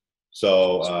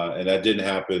 So, and that didn't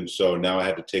happen. So now I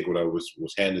had to take what I was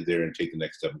handed there and take the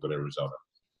next step and go to Arizona.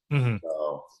 Mm-hmm.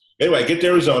 So anyway, I get to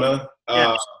Arizona,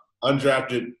 Yeah.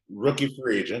 undrafted rookie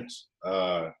free agent.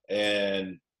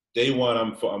 And day one,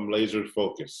 I'm laser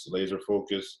focused.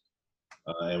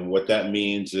 And what that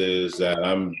means is that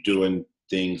I'm doing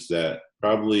things that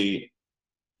probably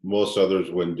most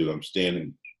others wouldn't do. I'm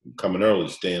coming early,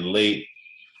 staying late,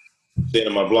 staying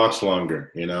on my blocks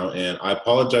longer, and I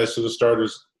apologize to the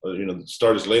starters, the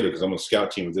starters later because I'm on a scout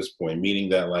team at this point, meaning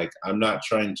that like, I'm not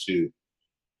trying to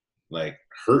like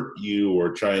hurt you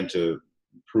or trying to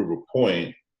prove a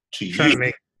point to Trying you.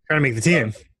 to make the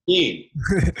team.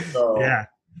 So, Yeah.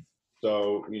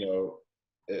 So,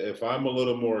 if I'm a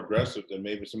little more aggressive than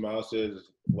maybe somebody else is,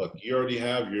 look, you already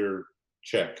have your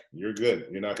check. You're good.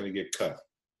 You're not going to get cut.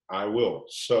 I will.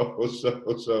 So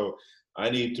I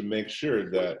need to make sure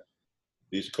that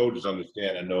these coaches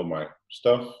understand I know my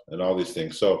stuff and all these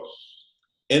things. So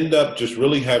end up just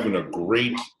really having a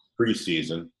great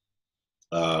preseason,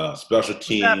 special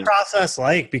teams. What's that process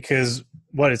like? Because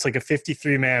it's like a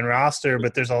 53-man roster,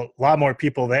 but there's a lot more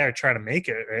people there trying to make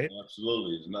it, right?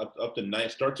 Absolutely. It's not up to 9.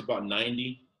 Starts about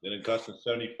 90, then it goes to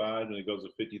 75, then it goes to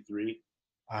 53.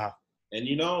 Wow. And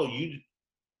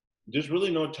there's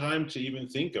really no time to even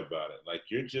think about it. Like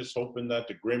you're just hoping that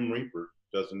the Grim Reaper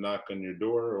doesn't knock on your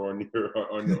door or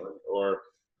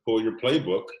pull your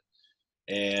playbook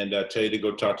and tell you to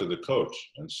go talk to the coach.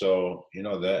 And so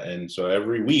so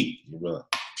every week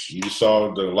you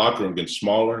saw the locker room get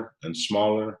smaller and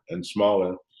smaller and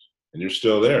smaller, and you're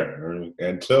still there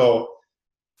until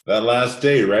that last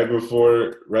day, right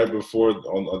before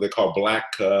they call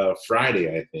Black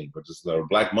Friday, I think, which is the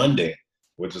Black Monday,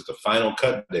 which is the final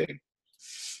cut day.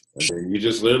 And then you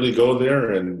just literally go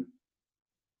there and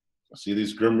see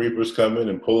these Grim Reapers coming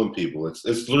and pulling people. It's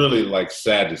literally like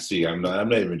sad to see. I'm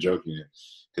not even joking,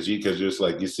 because just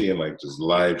like you seeing like just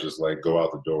lives just like go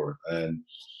out the door. And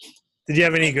did you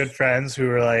have any good friends who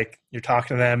were like, you're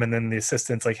talking to them and then the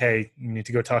assistant's like, hey, you need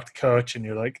to go talk to coach, and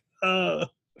you're like, oh.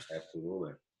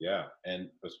 Absolutely. Yeah. And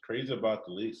what's crazy about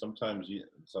the league, sometimes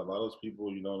so a lot of those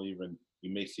people you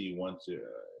may see once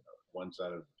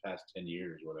out of the past 10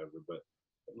 years or whatever, but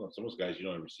some of those guys you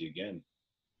don't ever see again.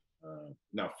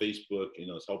 Now Facebook,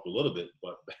 it's helped a little bit,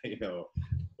 but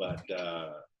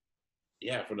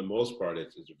yeah, for the most part,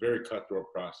 it's a very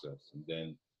cutthroat process.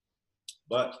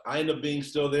 But I ended up being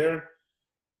still there.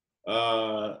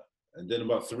 And then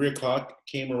about 3:00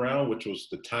 came around, which was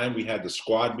the time we had the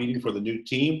squad meeting for the new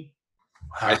team.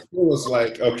 I still was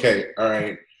like, okay, all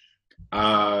right.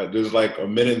 There's like a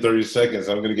minute and 30 seconds.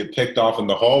 I'm going to get picked off in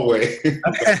the hallway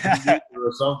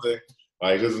or something.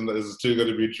 Like, this is too good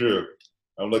to be true.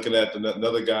 I'm looking at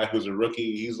another guy who's a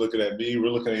rookie. He's looking at me. We're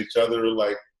looking at each other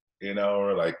like,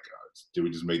 we're like, did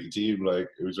we just make the team? Like,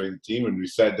 it was making the team. And we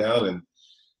sat down in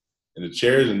the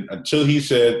chairs, and until he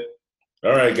said,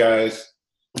 all right, guys,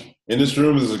 in this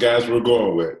room is the guys we're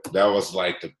going with. That was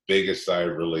like the biggest sigh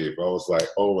of relief. I was like,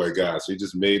 oh my gosh, he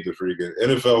just made the freaking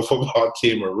NFL football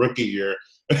team a rookie year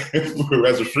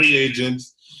as a free agent.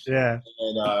 Yeah.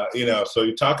 And, so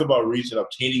you talk about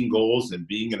obtaining goals and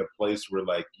being in a place where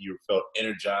like you felt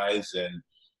energized, and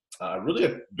really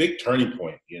a big turning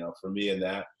point, for me in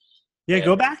that. Yeah.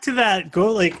 Go back to that.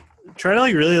 Try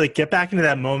to really get back into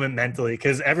that moment mentally,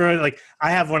 because everyone,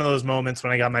 I have one of those moments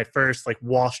when I got my first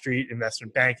Wall Street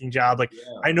investment banking job.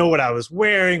 I know what I was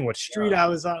wearing, what street I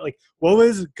was on. What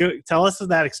was good? Tell us of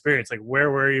that experience. Where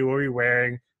were you? What were you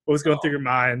wearing? What was going through your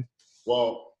mind?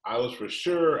 Well, I was for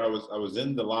sure. I was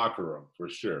in the locker room for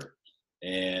sure,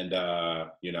 and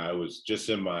I was just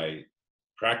in my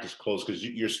practice clothes, because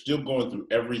you're still going through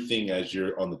everything as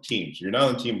you're on the team. So you're not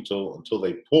on the team until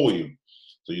they pull you.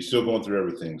 So you're still going through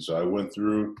everything. So I went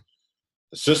through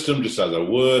the system just as I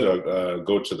would. I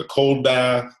go to the cold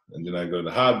bath, and then I go to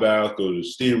the hot bath, go to the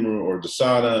steam room or the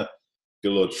sauna,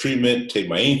 get a little treatment, take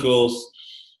my ankles,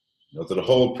 through the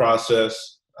whole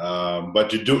process.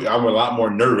 But I'm a lot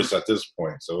more nervous at this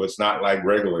point. So it's not like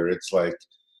regular. It's like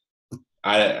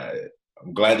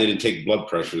I'm glad they didn't take blood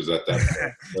pressures at that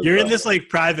point. You're in this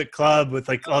private club with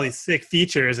all these sick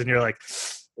features, and you're like,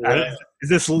 Yeah. Is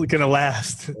this gonna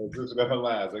last? Is this gonna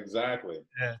last? Exactly.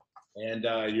 Yeah. And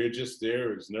you're just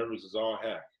there as nervous as all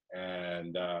heck.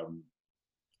 And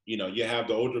you have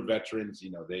the older veterans.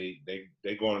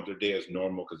 They go on their day as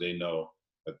normal because they know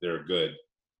that they're good.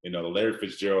 The Larry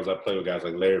Fitzgeralds. I play with guys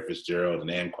like Larry Fitzgerald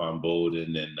and Anquan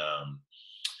Bolden and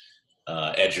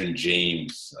Edgerrin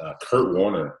James, Kurt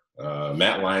Warner,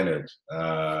 Matt Leinart,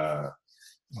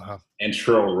 Wow. and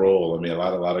Sherrill Roll. I mean, a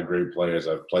lot of great players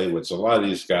I've played with. So a lot of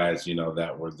these guys,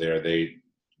 that were there, they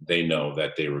know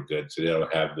that they were good, so they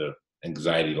don't have the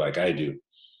anxiety like I do.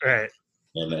 Right.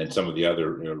 And some of the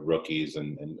other rookies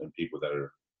and people that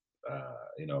are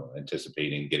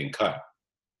anticipating getting cut.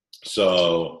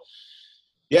 So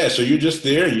yeah, so you're just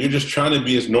there and you're just trying to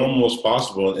be as normal as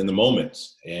possible in the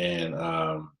moments, and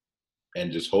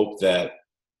just hope that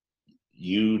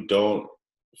you don't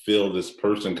feel this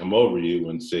person come over you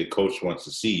and say, "Coach wants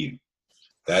to see you."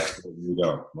 That's what you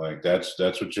don't like. That's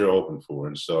what you're hoping for.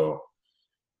 And so,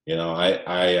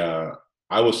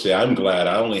 I would say I'm glad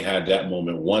I only had that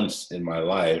moment once in my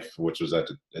life, which was at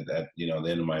the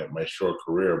end of my short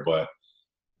career. But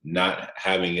not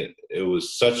having it, it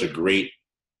was such a great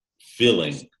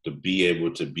feeling to be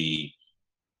able to be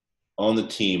on the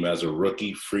team as a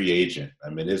rookie free agent. I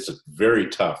mean, it's very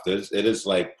tough. It is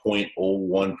like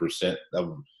 0.01%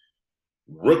 of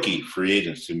rookie free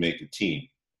agents to make the team.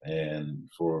 And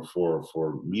for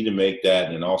me to make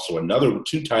that, and also another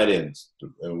 2 tight ends,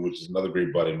 which is another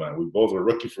great buddy of mine. We both were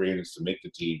rookie free agents to make the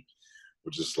team,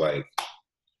 which is like,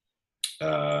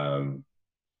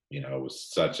 it was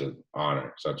such an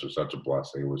honor, such a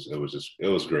blessing. It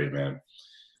was great, man.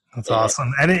 That's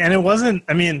awesome. And it wasn't,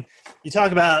 I mean, you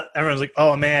talk about everyone's like,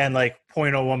 oh man, like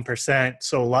 0.01%,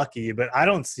 so lucky, but I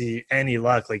don't see any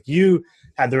luck. Like you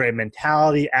had the right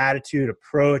mentality, attitude,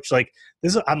 approach. Like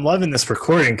this, I'm loving this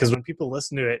recording because when people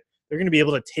listen to it, they're going to be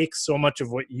able to take so much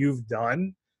of what you've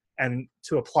done and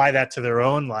to apply that to their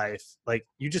own life. Like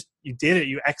you did it,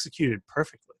 you executed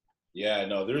perfectly. Yeah,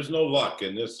 no, there's no luck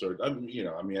in this sort.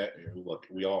 Look,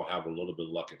 we all have a little bit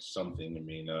of luck at something. I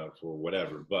mean, for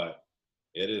whatever, but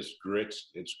it is grit,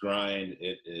 it's grind,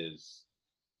 it is,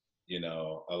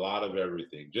 a lot of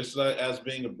everything. Just like as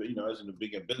being as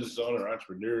a business owner,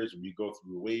 entrepreneurs, and we go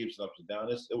through waves ups and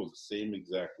downs. It was the same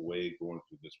exact way going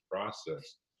through this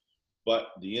process.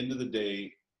 But at the end of the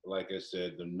day, like I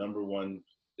said, the number one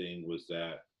thing was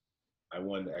that I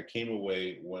came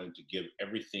away wanting to give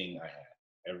everything I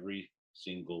had, every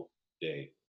single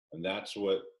day, and that's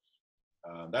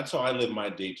how I live my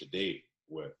day to day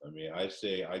with. I mean, I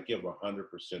say I give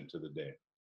 100% to the day,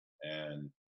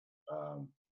 and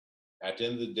at the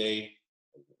end of the day,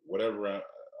 whatever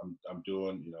I'm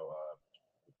doing,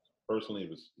 personally,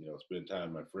 if it's spending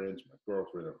time with my friends, my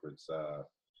girlfriend, if it's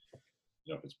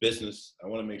if it's business, I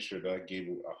want to make sure that I gave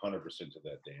 100% to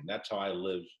that day, and that's how I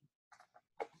live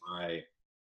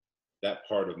that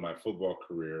part of my football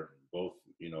career, both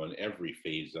in every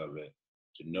phase of it,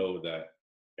 to know that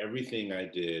everything I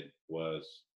did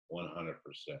was 100%.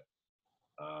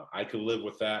 I could live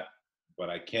with that, but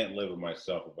I can't live with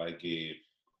myself if I gave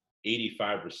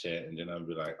 85% and then I'd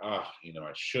be like, I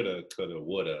shoulda, coulda,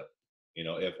 woulda.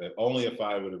 If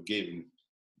I would have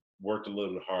worked a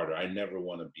little bit harder. I never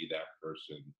want to be that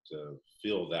person to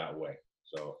feel that way.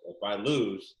 So if I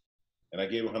lose and I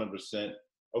gave 100%,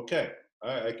 okay,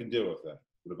 I can deal with that.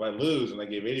 But if I lose and I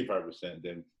gave 85%,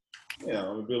 then I'm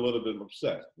gonna be a little bit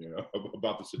upset,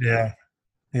 about the situation.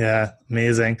 Yeah,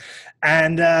 amazing.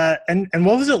 And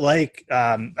what was it like?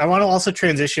 I want to also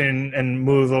transition and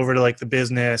move over to like the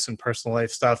business and personal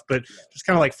life stuff, but just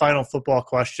kind of like final football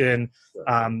question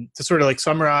to sort of like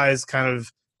summarize kind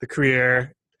of the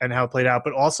career and how it played out.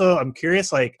 But also, I'm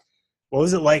curious, like, what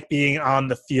was it like being on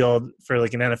the field for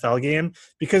like an NFL game?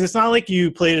 Because it's not like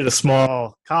you played at a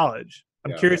small college.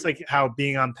 I'm curious, like, how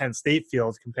being on Penn State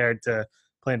field compared to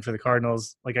playing for the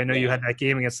Cardinals. Like, I know you had that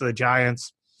game against the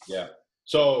Giants. Yeah.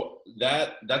 So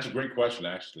that's a great question,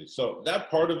 actually. So that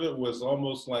part of it was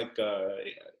almost like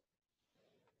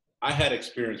I had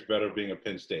experience better being at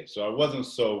Penn State. So I wasn't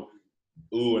so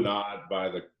ooh and ah by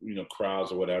the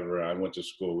crowds or whatever. I went to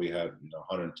school. We had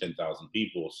 110,000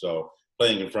 people. So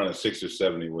playing in front of 60 or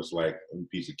 70 was like a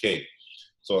piece of cake.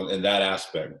 So in that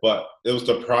aspect, but it was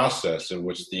the process in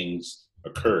which things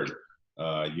occurred.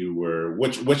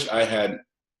 Which I had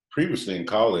previously in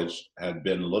college had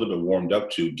been a little bit warmed up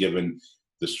to, given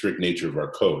the strict nature of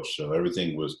our coach. So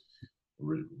everything was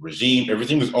regime.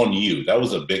 Everything was on you. That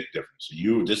was a big difference.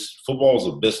 This football was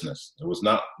a business. There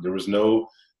was no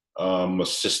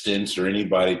assistants or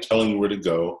anybody telling you where to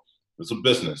go. It was a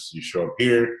business. You show up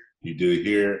here, you do it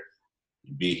here.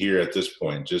 be here at this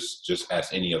point just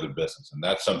as any other business. And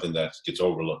that's something that gets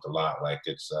overlooked a lot. Like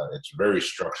it's very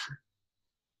structured.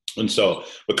 And so,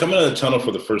 but coming out of the tunnel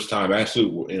for the first time,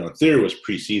 actually, in theory it was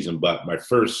preseason, but my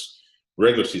first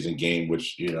regular season game,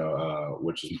 which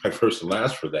is my first and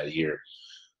last for that year,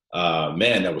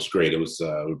 man, that was great. It was,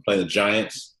 we were playing the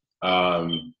Giants.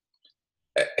 I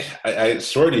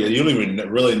swear to you, you don't even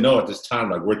really know at this time,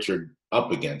 like, what you're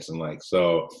up against. And like,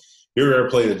 so here we are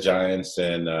playing the Giants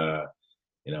and,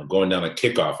 going down a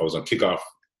kickoff. I was on kickoff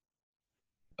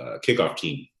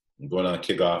team. I'm going on a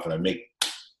kickoff and I make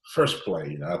first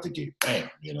play, out the gate, bam,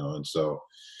 and so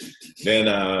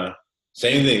then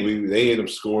same thing. They end up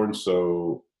scoring,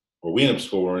 we end up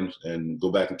scoring and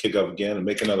go back and kick up again and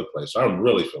make another play. So I'm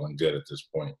really feeling good at this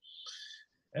point.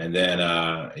 And then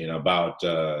about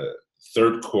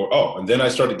third quarter, and then I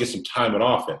started to get some time on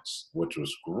offense, which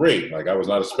was great. Like I was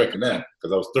not expecting that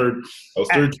because I was third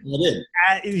tight end.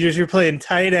 You're playing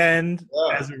tight end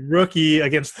as a rookie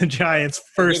against the Giants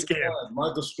first game.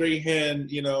 Michael Strahan,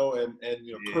 and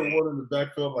Kurt Warner in the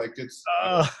backfield, like it's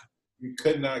you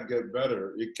could not get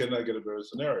better. You could not get a better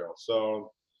scenario.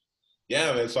 So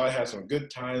yeah, man. So I had some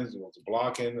good times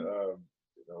blocking,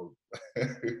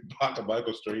 blocking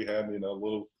Michael Strahan,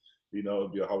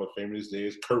 it'd be a Hall of Fame these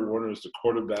days. Kurt Warner is the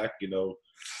quarterback,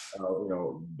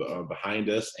 behind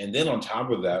us. And then on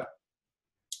top of that,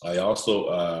 I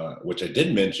also, which I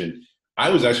did mention, I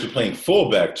was actually playing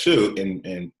fullback too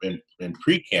in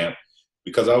pre-camp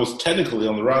because I was technically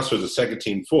on the roster as a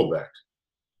second-team fullback.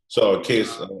 So in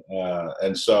case,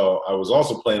 and so I was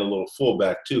also playing a little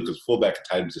fullback too because fullback at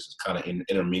times just kind of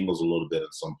intermingles a little bit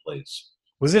in some plays.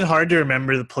 Was it hard to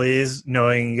remember the plays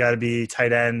knowing you got to be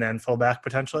tight end and fullback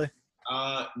potentially?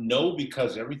 No,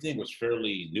 because everything was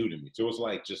fairly new to me. So it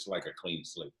was just like a clean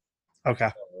slate.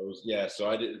 Okay. So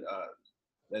I did,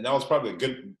 and that was probably a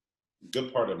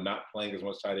good part of not playing as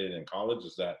much tight end in college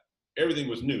is that everything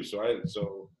was new.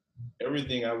 So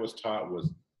everything I was taught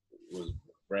was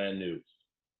brand new.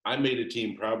 I made a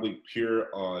team probably pure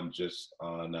on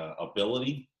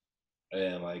ability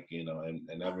and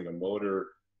and having a motor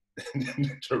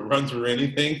to run through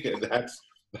anything.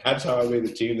 That's how I made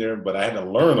the team there. But I had to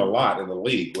learn a lot in the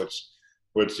league, which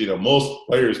most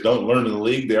players don't learn in the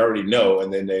league. They already know,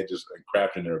 and then they just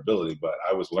craft in their ability. But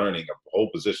I was learning a whole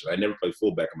position. I never played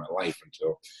fullback in my life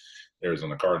until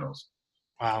Arizona Cardinals.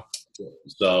 Wow.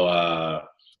 So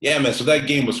yeah, man. So that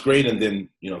game was great, and then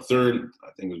third,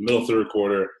 I think it was middle third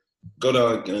quarter, go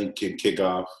down and kick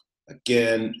off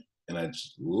again, and I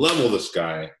just level this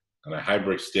guy, and I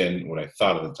hyperextend what I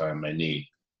thought at the time my knee.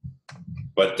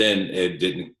 But then it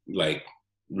didn't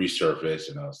resurface,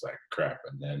 and I was like, crap.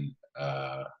 And then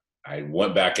I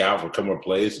went back out for a couple more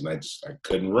plays, and I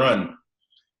couldn't run,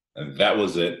 and that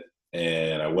was it.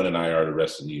 And I went in IR the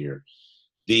rest of the year.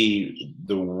 The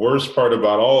worst part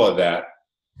about all of that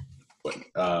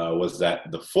was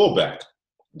that the fullback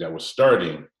that was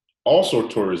starting also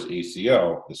tore his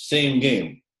ACL the same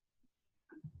game.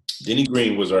 Denny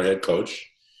Green was our head coach.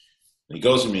 And he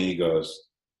goes to me and he goes,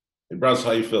 "Hey, Bronson,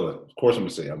 how you feeling?" Of course I'm going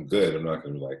to say, "I'm good." I'm not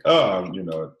going to be like, "Oh,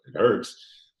 it hurts."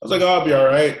 I was like, "Oh, I'll be all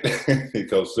right." He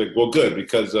goes, "Well, good,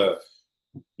 because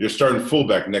you're starting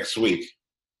fullback next week."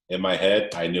 In my head,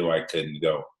 I knew I couldn't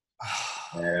go.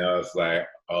 And I was like,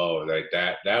 oh,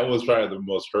 that was probably the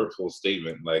most hurtful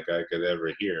statement I could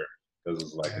ever hear. Because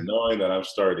it's knowing that I'm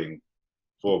starting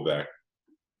fullback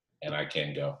and I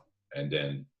can't go. And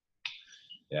then,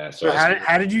 yeah. So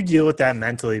how did you deal with that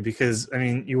mentally? Because, I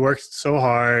mean, you worked so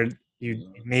hard.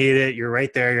 You made it. You're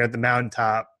right there. You're at the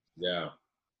mountaintop. Yeah.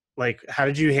 How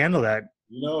did you handle that?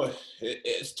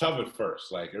 It's tough at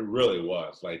first. It really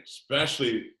was.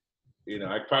 Especially –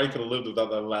 I probably could have lived without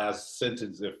that last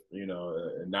sentence if,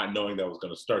 not knowing that I was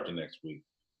going to start the next week.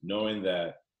 Knowing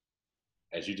that,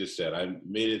 as you just said, I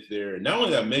made it there. Not only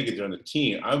did I make it there on the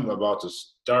team, I'm about to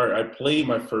start. I played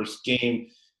my first game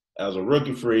as a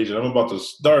rookie free agent. I'm about to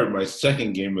start my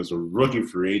second game as a rookie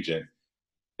free agent.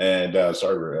 And I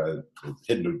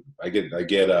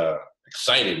get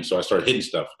excited, so I start hitting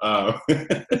stuff. No,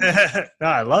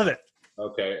 I love it.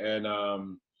 Okay, and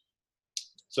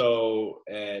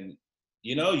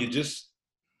you just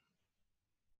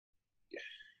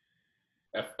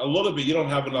a little bit. You don't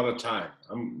have a lot of time.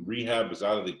 Rehab is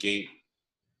out of the gate,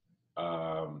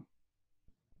 and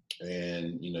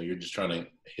you're just trying to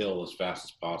heal as fast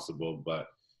as possible. But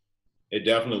it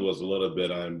definitely was a little bit.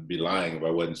 I'd be lying if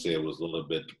I wouldn't say it was a little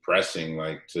bit depressing,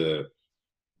 to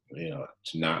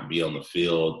not be on the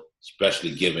field,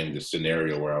 especially given the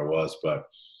scenario where I was. But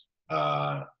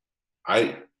I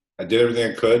did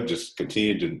everything I could, just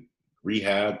continue to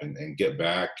rehab and get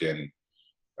back. And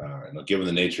given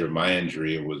the nature of my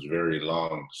injury, it was very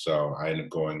long. So I ended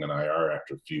up going on IR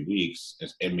after a few weeks.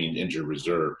 Injured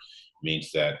reserve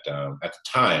means that at the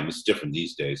time, it's different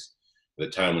these days. At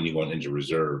the time when you go on injured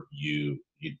reserve, you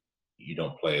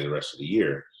don't play the rest of the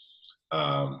year.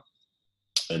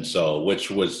 And so,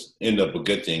 which was ended up a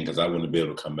good thing because I wouldn't be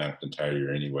able to come back the entire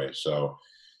year anyway. So,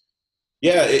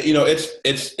 yeah,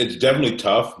 it's definitely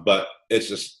tough, but it's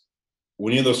just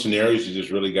when you're in those scenarios, you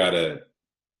just really got to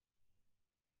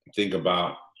think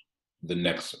about the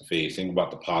next phase. Think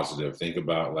about the positive. Think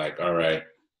about like, all right,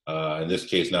 in this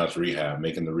case now it's rehab,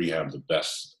 making the rehab the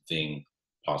best thing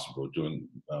possible,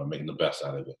 making the best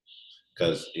out of it.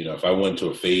 Because if I went to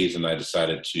a phase and I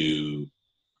decided to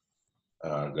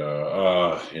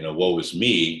woe is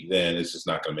me, then it's just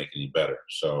not going to make it any better.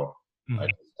 So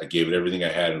I gave it everything I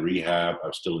had in rehab. I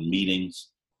was still in meetings,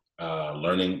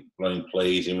 learning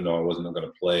plays, even though I wasn't going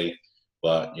to play.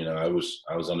 But I was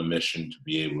on a mission to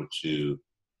be able to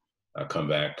come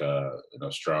back,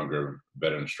 stronger,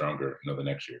 better and stronger, the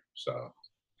next year. So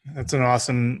that's an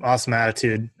awesome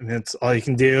attitude. I mean, it's all you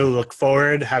can do. Look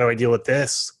forward. How do I deal with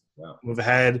this? Yeah. Move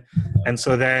ahead. And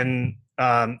so then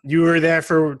you were there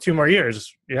for 2 more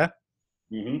years. Yeah.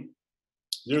 Mm-hmm.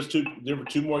 There were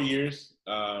 2 more years.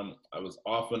 I was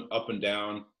often up and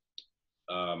down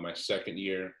my second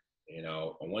year.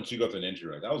 Once you go through an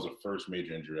injury, that was the first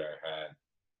major injury I had.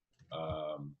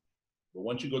 But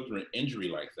once you go through an injury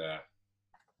like that,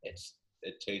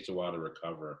 it takes a while to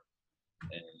recover.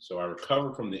 And so I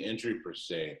recovered from the injury per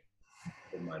se,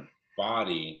 but my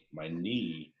body, my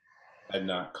knee, had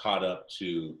not caught up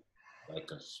to like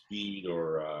a speed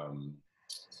or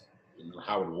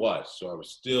how it was. So I was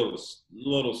still a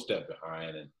little step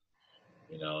behind, and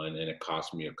and it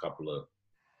cost me a couple of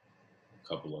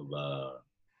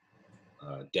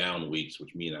down weeks,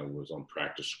 which mean I was on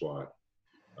practice squad,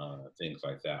 things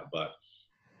like that. But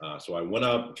so I went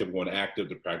up, kept going active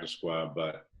to practice squad,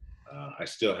 but I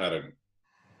still had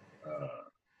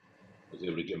was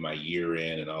able to get my year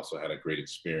in, and also had a great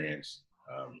experience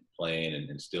playing,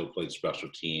 and still played special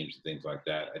teams and things like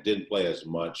that. I didn't play as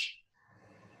much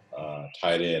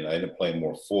tight end. I ended up playing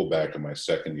more fullback in my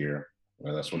second year.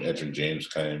 And that's when Edgerrin James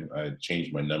came. I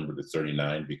changed my number to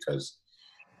 39 because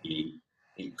he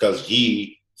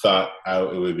thought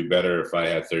it would be better if I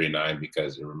had 39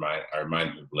 because I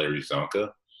reminded him of Larry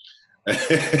Zonka.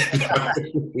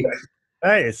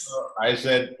 Nice. I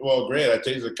said, well, great. I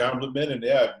take the compliment, and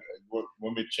yeah,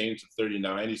 want me to change to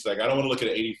 39? He's like, I don't want to look at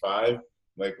 85,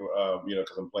 like,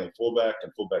 because I'm playing fullback,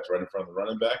 and fullback's right in front of the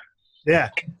running back. Yeah.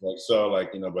 But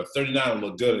 39 will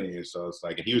look good on you. So it's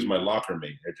like, and he was my locker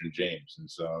mate, Edgerrin James. And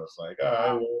so it's like, all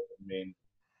right, well, I mean,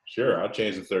 sure, I'll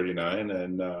change to 39.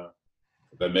 And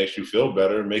if that makes you feel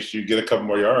better, makes you get a couple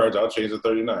more yards, I'll change to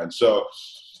 39. So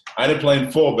I ended up playing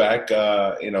fullback.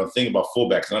 Thing about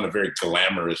fullback, it's not a very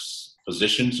glamorous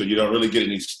position. So you don't really get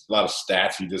a lot of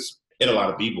stats. You just hit a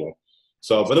lot of people.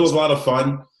 So, but it was a lot of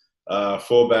fun,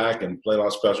 fullback, and played a lot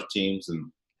of special teams.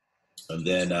 And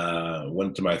then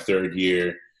went to my third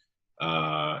year,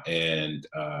 and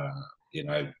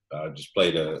I just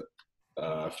played a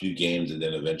few games, and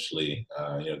then eventually,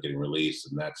 getting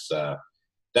released. And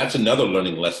that's another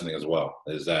learning lesson as well.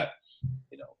 Is that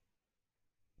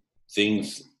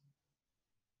things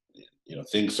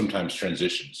sometimes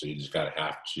transition, so you just gotta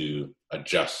have to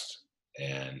adjust.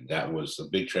 And that was a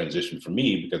big transition for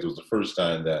me because it was the first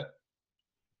time that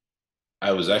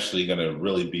I was actually gonna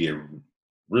really be a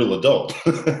real adult.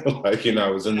 I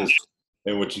was in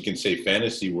what you can say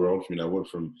fantasy world. I went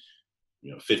from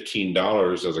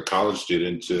 $15 as a college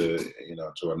student to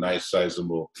to a nice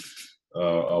sizable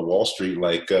Wall Street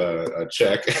a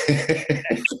check.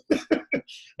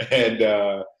 And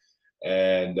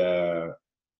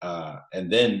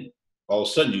then all of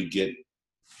a sudden you get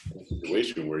a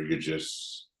situation where you're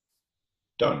just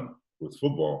done with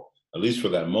football. At least for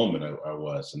that moment I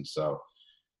was. And so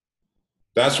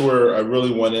that's where I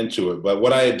really went into it. But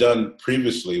what I had done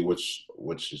previously, which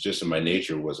is just in my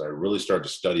nature, was I really started to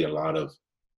study a lot of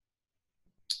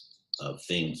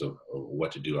things of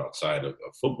what to do outside of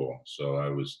football. So I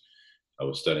was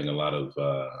studying a lot of,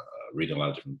 reading a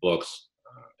lot of different books,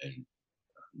 and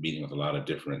meeting with a lot of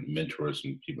different mentors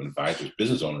and people, advisors,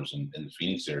 business owners in the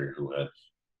Phoenix area who had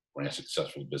ran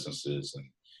successful businesses, and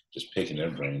just picking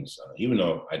their brains, even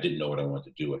though I didn't know what I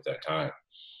wanted to do at that time.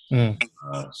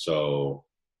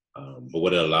 But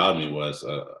what it allowed me was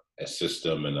a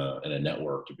system and a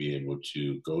network to be able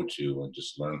to go to and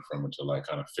just learn from until I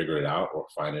kind of figure it out or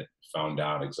found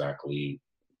out exactly,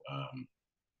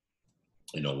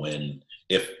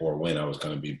 when I was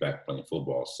going to be back playing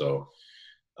football. So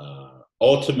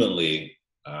ultimately,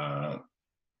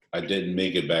 I didn't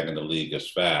make it back in the league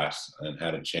as fast and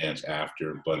had a chance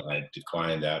after, but I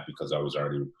declined that because I was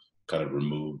already kind of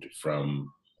removed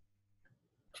from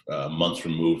months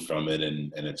removed from it,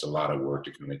 and it's a lot of work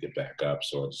to kind of get back up.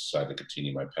 So I decided to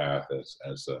continue my path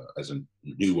as a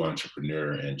new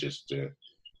entrepreneur and just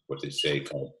what they say,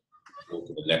 kind of go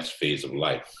to the next phase of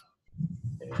life.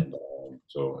 And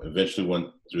so eventually went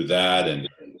through that and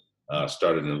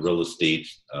started in real estate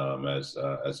as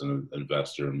an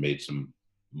investor and made some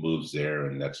moves there,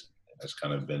 and that's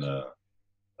kind of been a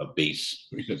base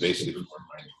basically for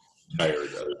my entire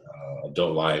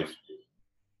adult life.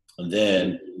 And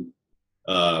then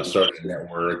started a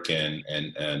network and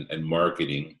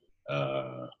marketing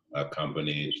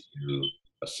companies to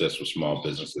assist with small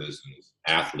businesses and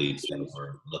athletes that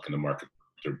were looking to market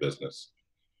their business.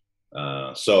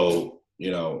 So,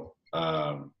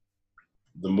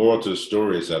 the moral to the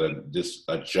story is that this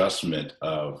adjustment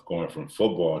of going from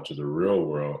football to the real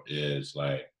world is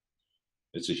like,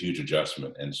 it's a huge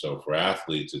adjustment. And so for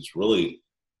athletes, it's really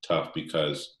tough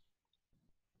because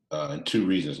and two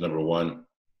reasons. Number one,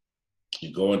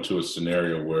 you go into a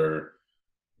scenario where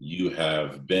you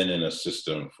have been in a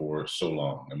system for so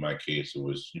long. In my case, it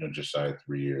was, just shy of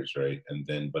 3 years, right? And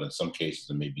then, but in some cases,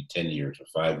 it may be 10 years or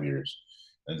 5 years.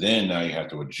 And then now you have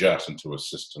to adjust into a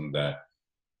system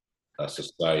a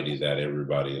society that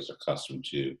everybody is accustomed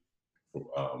to,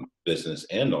 business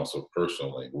and also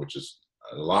personally, which is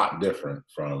a lot different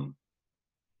from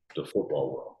the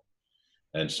football world.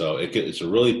 And so it's a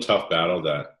really tough battle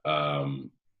that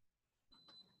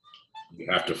you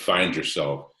have to find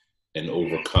yourself and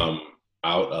overcome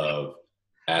out of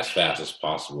as fast as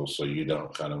possible, so you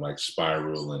don't kind of like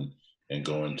spiral and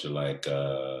go into like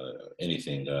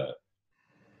anything,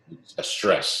 a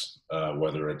stress,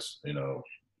 whether it's,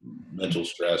 mental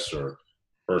stress or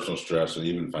personal stress or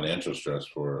even financial stress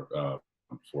for a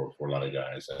lot of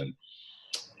guys. And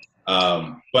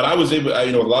but I was able,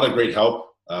 a lot of great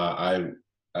help. I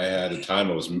had a time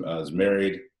I was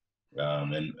married,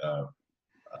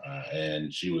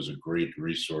 and she was a great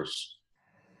resource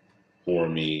for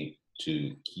me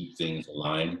to keep things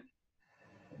aligned.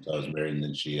 So I was married, and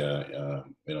then she, God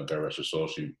rest her soul,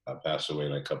 she passed away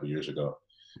like a couple of years ago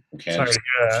from cancer. Sorry to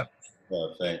hear that.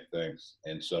 Thanks.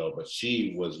 And so, but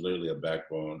she was literally a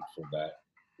backbone for that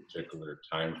particular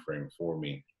time frame for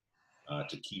me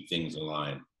to keep things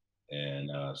aligned.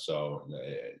 And so,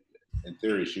 in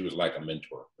theory, she was like a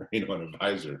mentor, an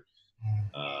advisor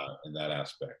in that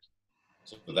aspect.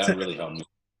 So that really helped me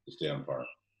to stay on par.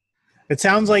 It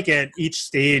sounds like at each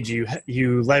stage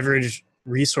you leverage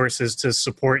resources to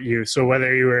support you. So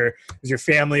whether you were with your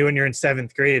family when you're in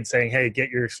 7th grade saying, hey, get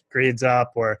your grades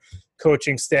up, or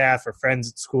coaching staff or friends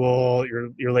at school,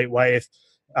 your late wife,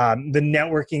 the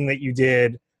networking that you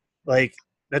did, like,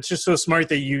 that's just so smart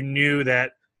that you knew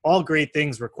that all great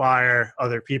things require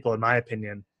other people, in my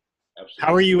opinion. Absolutely.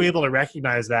 How are you able to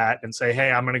recognize that and say,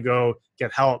 hey, I'm going to go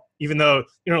get help, even though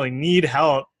you don't really need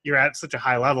help, you're at such a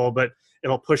high level, but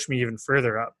it'll push me even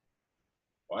further up?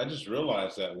 Well, I just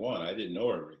realized that, one, I didn't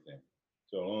know everything.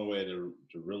 So the only way to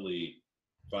really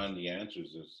find the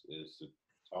answers is to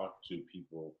talk to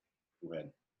people who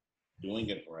had doing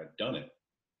it or had done it.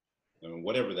 I mean,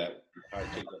 whatever that, I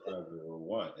take that or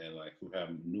what, and like who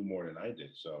knew more than I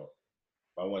did. So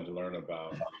if I wanted to learn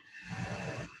about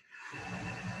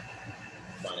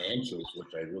financials,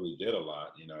 which I really did a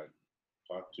lot, I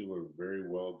talked to a very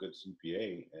good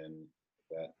CPA, and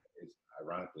that is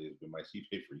ironically has been my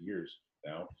CPA for years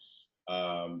now,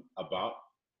 about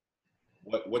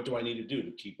what do I need to do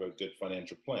to keep a good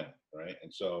financial plan, right?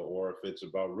 And so, or if it's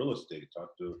about real estate,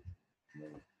 talk to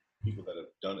people that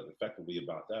have done it effectively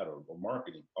about that, or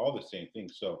marketing, all the same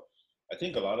things. So I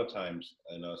think a lot of times,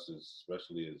 and us,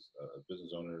 especially as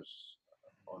business owners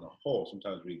on a whole,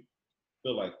 sometimes we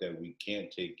feel like that we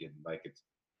can't take it like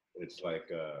it's like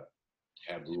a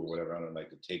taboo or whatever. I don't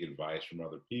like to take advice from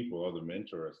other people, other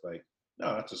mentors. Like,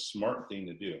 no, that's a smart thing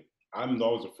to do. I'm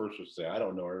always the first to say I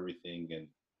don't know everything,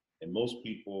 and most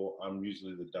people, I'm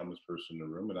usually the dumbest person in the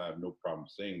room, and I have no problem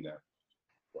saying that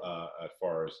as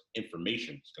far as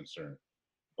information is concerned.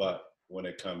 But when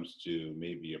it comes to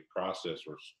maybe a process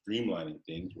or streamlining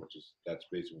things, that's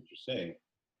basically what you're saying,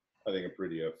 I think I'm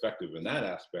pretty effective in that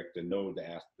aspect, and know to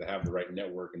ask, to have the right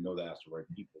network, and know to ask the right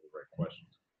people the right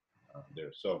questions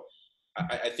there. So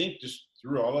I think just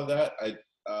through all of that,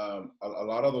 a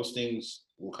lot of those things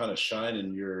will kind of shine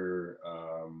in your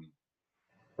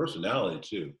personality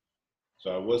too.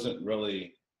 So I wasn't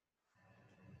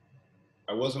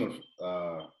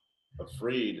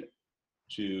afraid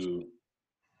to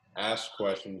ask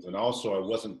questions, and also I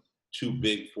wasn't too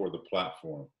big for the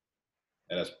platform.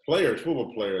 And as players,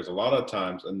 football players, a lot of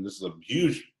times, and this is a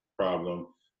huge problem,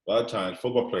 a lot of times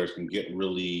football players can get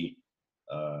really,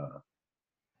 what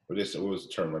was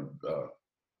the term?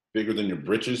 Bigger than your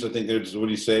britches, I think that's what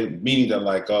he say. Meaning that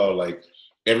like, oh, like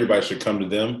everybody should come to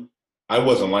them. I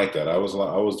wasn't like that. I was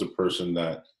the person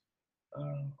that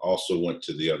also went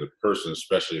to the other person,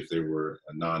 especially if they were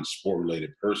a non-sport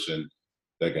related person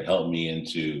that could help me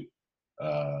into,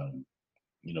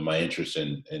 my interest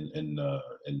in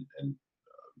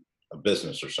a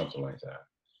business or something like that.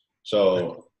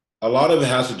 So a lot of it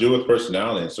has to do with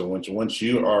personality. And so once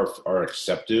you are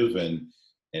acceptive and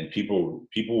people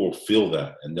will feel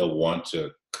that and they'll want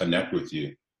to connect with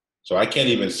you. So I can't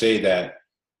even say that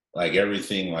like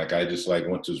everything, like I just like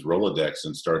went to his Rolodex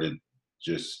and started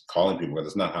just calling people.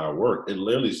 That's not how it worked. It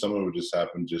literally, some of it just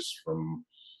happened just from,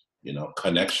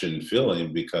 connection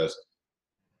feeling, because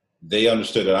they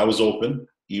understood that I was open,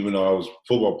 even though I was a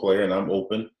football player and I'm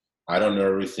open. I don't know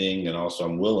everything, and also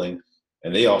I'm willing.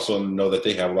 And they also know that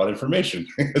they have a lot of information.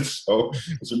 So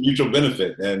it's a mutual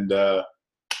benefit. And I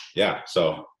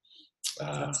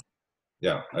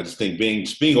just think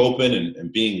being open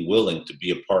and being willing to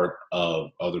be a part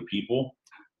of other people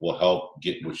will help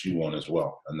get what you want as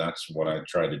well. And that's what I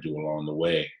try to do along the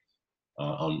way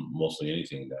on mostly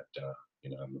anything that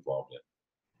I'm involved in.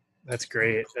 That's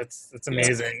great. That's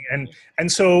amazing. Yeah.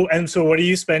 And so what do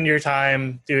you spend your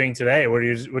time doing today?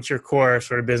 What's your core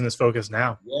sort of business focus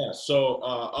now? Yeah. So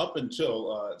up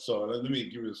until so let me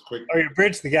give you this quick. Oh, you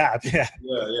bridge the gap. Yeah.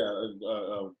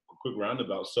 Yeah. Quick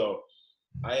roundabout. So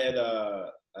I had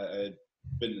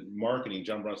been marketing,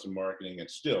 John Bronson Marketing, and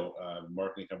still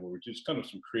marketing company. We're just kind of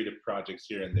some creative projects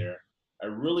here and there. I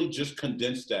really just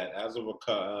condensed that as of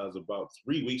about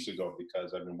 3 weeks ago,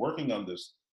 because I've been working on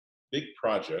this big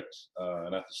project,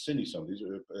 and I have to send you some of these.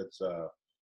 It's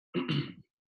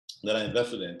that I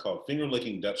invested in, called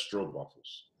finger-licking Dutch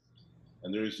stroopwafels.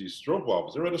 And there's these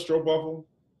stroopwafels. Ever had a stroopwafel?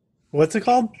 What's it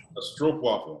called? A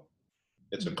stroopwafel.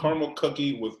 It's a caramel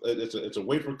cookie with it's a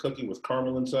wafer cookie with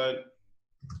caramel inside.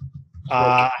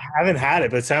 I haven't had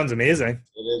it, but it sounds amazing.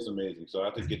 It is amazing. So I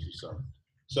have to get you some.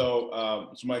 So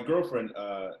my girlfriend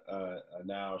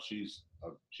now she's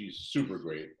super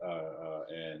great,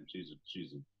 and she's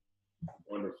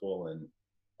wonderful, and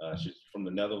she's from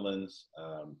the Netherlands,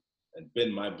 and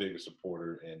been my biggest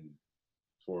supporter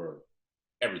for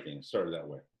everything. Started that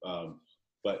way,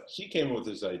 but she came up with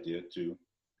this idea to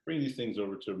bring these things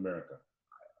over to America.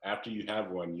 After you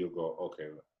have one, you'll go, okay,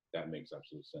 that makes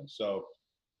absolute sense. So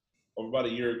over about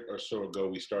a year or so ago,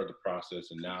 we started the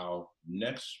process, and now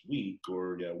next week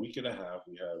or a week and a half,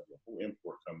 we have a whole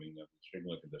import coming of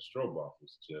the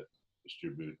stroopwafels to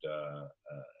distribute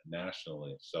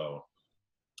nationally. So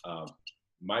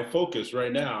my focus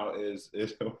right now is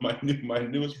my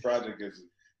newest project is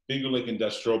finger-licking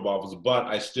Dutch stroopwafels, but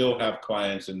I still have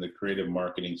clients in the creative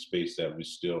marketing space that we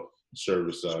still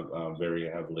service very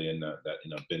heavily, and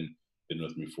that been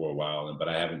with me for a while. But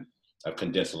I've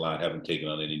condensed a lot. Haven't taken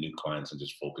on any new clients and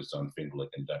just focused on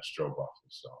finger-licking Dutch stroopwafels.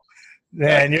 So.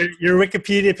 Man, your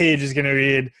Wikipedia page is going to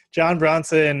read John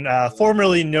Bronson,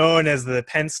 formerly known as the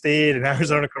Penn State and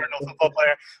Arizona Cardinals football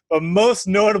player, but most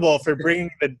notable for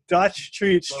bringing the Dutch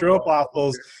treat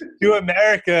stroopwafels to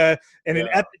America in an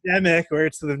epidemic where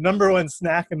it's the number one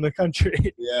snack in the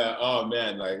country. Yeah. Oh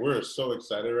man, like we're so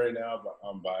excited right now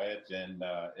by it, and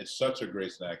it's such a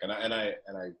great snack. And I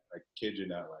kid you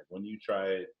not, like when you try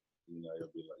it,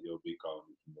 you'll be calling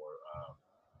me for more.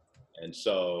 And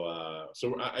so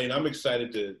I'm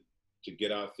excited to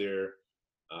get out there.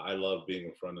 I love being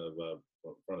in front of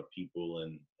people,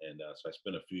 and so I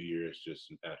spent a few years, just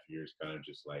in the past few years, kind of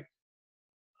just like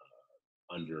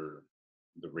under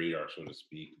the radar, so to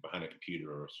speak, behind a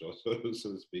computer or so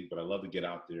to speak. But I love to get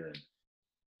out there,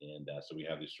 and so we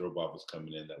have these stroopwafels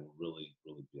coming in that will really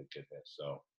be a good hit.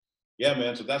 So yeah,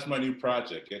 man. So that's my new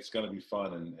project. It's gonna be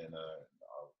fun, and I'm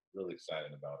really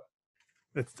excited about it.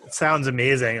 It sounds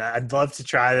amazing. I'd love to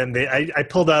try them. I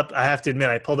have to admit,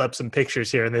 I pulled up some pictures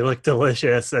here, and they look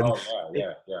delicious. And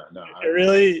yeah. No, it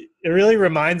really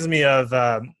reminds me of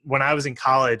when I was in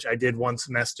college. I did one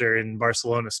semester in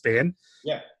Barcelona, Spain.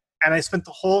 Yeah. And I spent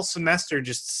the whole semester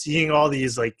just seeing all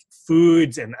these like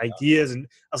foods and ideas, and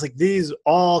I was like, these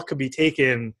all could be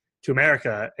taken to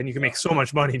America, and you can make so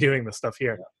much money doing this stuff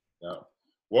here. Yeah.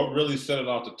 What really set it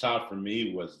off the top for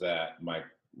me was that my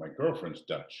girlfriend's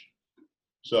Dutch.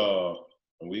 So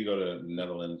when we go to the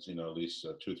Netherlands, at least 2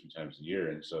 or 3 times a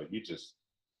year. And so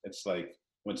it's like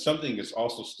when something is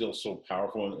also still so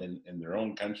powerful in their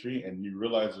own country, and you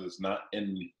realize that it's not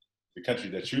in the country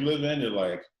that you live in, you're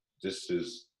like, this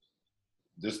is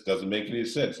this doesn't make any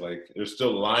sense. Like, there's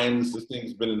still lines. This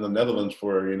thing's been in the Netherlands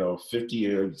for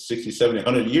 50 or 60, 70,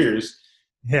 100 years.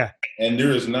 Yeah. And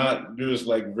there's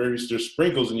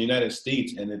sprinkles in the United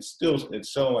States, and it's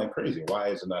selling like crazy. Why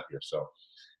is it not here? So,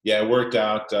 yeah, it worked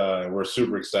out. We're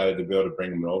super excited to be able to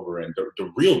bring them over, and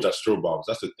the real Dutch stroopwafels.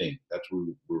 That's the thing. That's where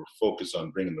we're focused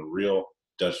on, bringing the real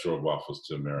Dutch stroopwafels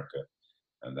to America,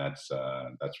 and that's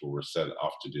what we're set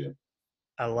off to do.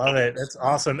 I love it. That's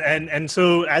awesome. And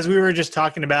so, as we were just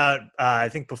talking about, I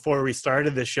think before we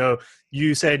started the show,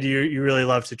 you said you really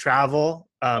love to travel,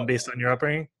 based on your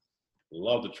upbringing.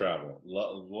 Love to travel.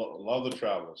 Love to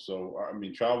travel. So, I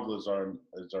mean, travel is our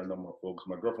number one focus.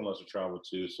 My girlfriend loves to travel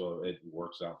too, so it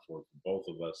works out for both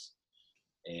of us.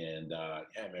 And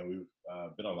yeah, man, we've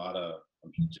been a lot of,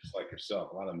 just like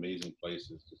yourself, a lot of amazing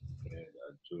places. Just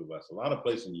two of us, a lot of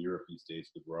places in Europe these days,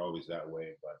 because we're always that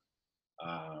way. But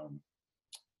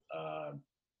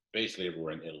basically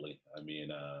everywhere in Italy. I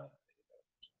mean,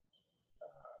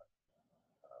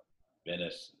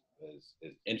 Venice is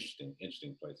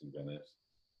interesting place in Venice.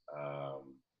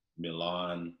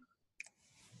 Milan,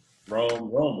 Rome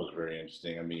was very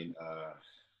interesting. I mean,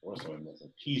 what's one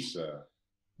missing? Pisa,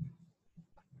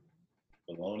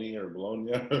 Bologna.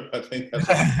 I think that's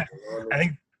I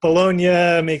think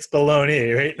Bologna makes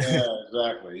bologna, right? Yeah,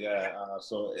 exactly. Yeah.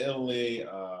 So Italy,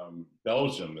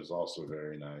 Belgium is also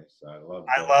very nice. I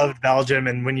love Belgium,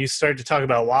 and when you start to talk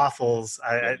about waffles,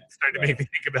 it started to make me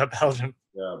think about Belgium.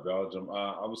 Yeah, Belgium.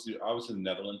 Obviously, the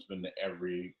Netherlands. Been to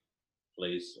every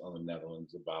place on the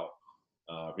Netherlands. About.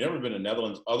 If you've ever been to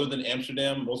Netherlands, other than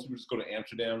Amsterdam, most people just go to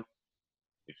Amsterdam.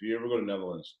 If you ever go to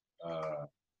Netherlands,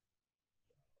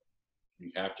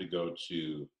 you have to go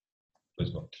to a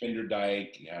place called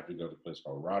Kinderdijk. You have to go to a place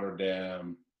called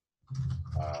Rotterdam,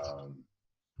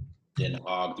 Den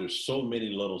Haag. There's so many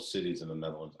little cities in the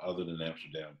Netherlands other than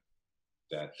Amsterdam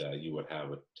that you would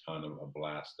have a ton of a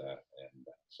blast at. And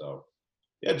so,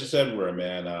 yeah, just everywhere,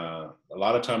 man. A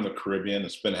lot of time in the Caribbean. I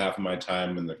spent half of my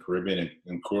time in the Caribbean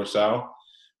in Curaçao,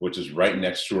 which is right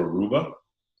next to Aruba.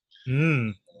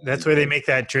 That's where they make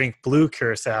that drink, blue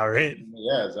Curacao, right?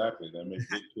 Yeah, exactly. They make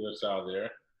big Curacao there.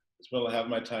 I spent half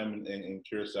my time in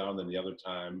Curacao, and then the other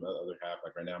half,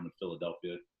 like right now, I'm in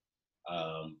Philadelphia.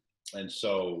 And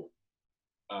so,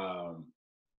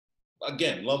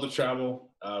 again, love to travel.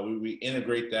 We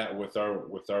integrate that with our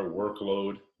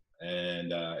workload,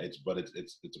 and it's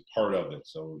a part of it.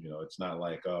 So it's not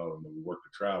like, oh, we work to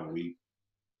travel. We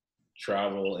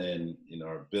travel, and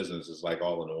our business is like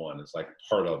all in one. It's like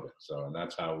part of it. So, and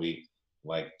that's how we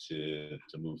like to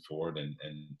move forward and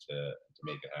to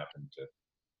make it happen, to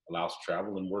allow us to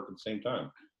travel and work at the same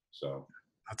time. So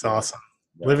that's awesome.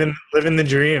 Yeah. Living the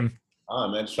dream.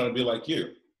 Man, just trying to be like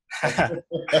you.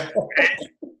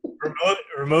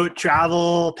 remote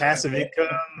travel, passive income.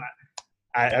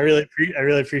 I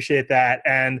really appreciate that.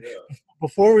 And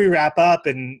before we wrap up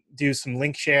and do some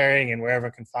link sharing and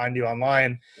wherever can find you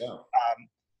online,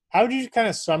 how would you kind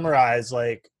of summarize,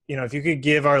 like, if you could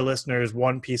give our listeners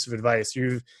one piece of advice?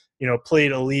 You've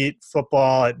played elite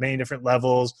football at many different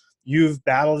levels. You've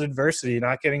battled adversity,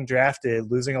 not getting drafted,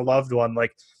 losing a loved one,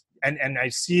 like, and I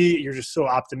see you're just so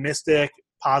optimistic,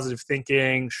 positive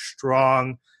thinking,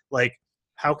 strong. Like,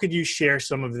 how could you share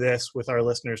some of this with our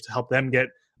listeners to help them get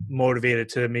motivated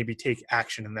to maybe take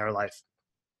action in their life?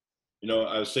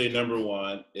 I would say, number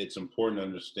one, it's important to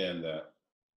understand that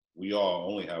we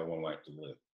all only have one life to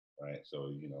live, right?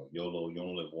 So, YOLO, you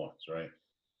only live once, right?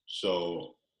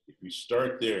 So if you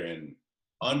start there and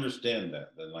understand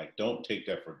that, then, like, don't take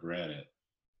that for granted.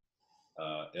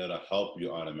 It'll help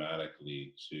you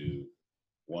automatically to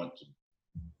want to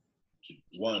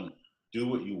one, do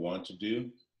what you want to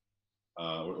do,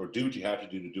 or do what you have to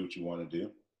do what you want to do.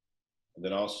 And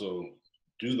then also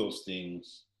do those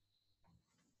things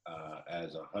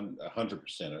as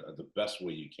 100%, or the best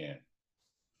way you can.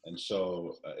 And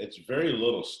so it's very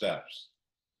little steps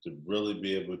to really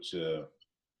be able to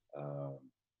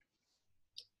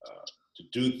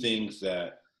do things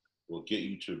that will get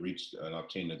you to reach and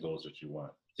obtain the goals that you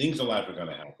want. Things in life are going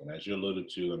to happen. As you alluded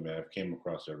to, I mean, I've came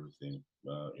across everything,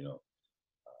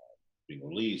 being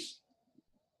released,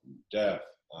 death,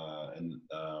 and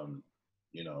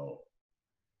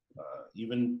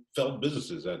even failed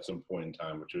businesses at some point in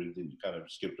time, which you kind of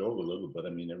skipped over a little bit. But I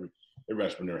mean, every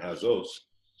entrepreneur has those.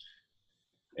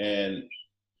 And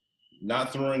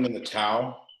not throwing in the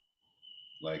towel,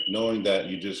 like knowing that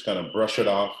you just kind of brush it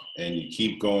off and you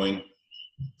keep going,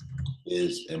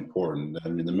 is important. I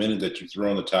mean, the minute that you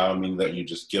throw in the towel, meaning that you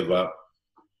just give up,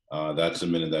 that's the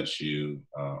minute that you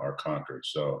are conquered.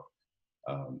 So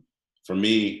for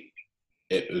me,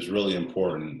 it was really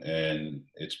important, and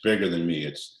it's bigger than me.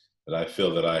 It's that I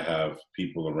feel that I have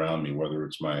people around me, whether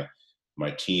it's my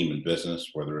team in business,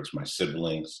 whether it's my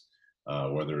siblings,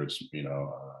 whether it's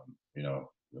my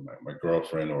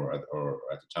girlfriend, or at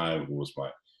the time who was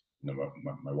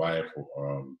my wife,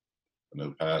 who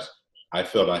passed. I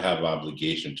felt I have an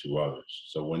obligation to others.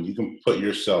 So when you can put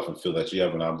yourself and feel that you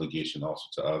have an obligation also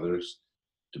to others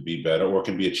to be better, or it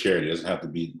can be a charity, it doesn't have to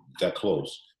be that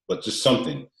close, but just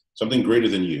something greater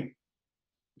than you. You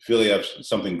feel you have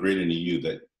something greater than you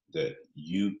that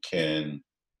you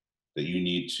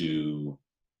need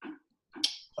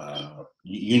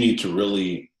to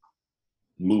really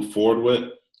move forward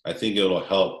with. I think it'll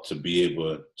help to be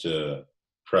able to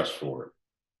press forward.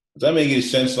 Does that make any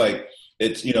sense? Like,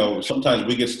 it's, sometimes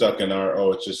we get stuck in our,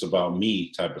 it's just about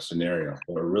me type of scenario,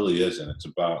 but it really isn't. It's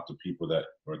about the people that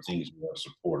or things you want to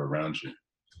support around you.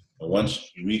 And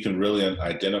once we can really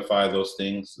identify those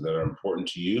things that are important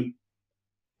to you,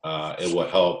 it will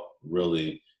help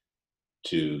really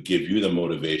to give you the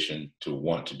motivation to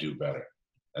want to do better.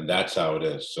 And that's how it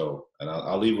is. So, and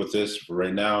I'll leave with this for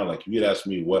right now. Like, if you'd ask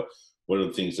me what are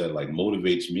the things that like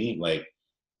motivates me, like,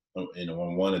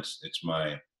 one, it's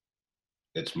my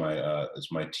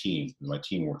team. My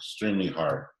team works extremely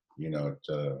hard,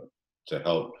 to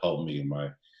help me, my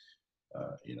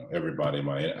everybody,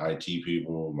 my IT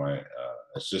people, my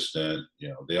assistant,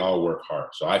 they all work hard.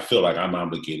 So I feel like I'm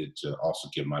obligated to also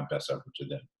give my best effort to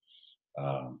them.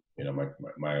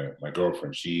 My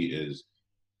girlfriend, she's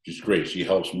great. She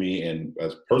helps me, and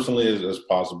as personally as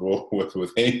possible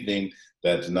with anything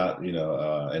that's not,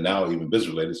 and now even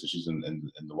business related. So she's in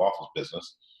the waffles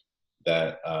business,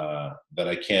 that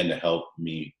I can to help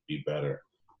me be better.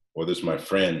 Whether it's my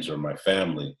friends or my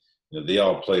family, they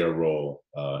all play a role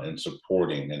in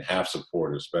supporting and have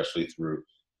supported, especially through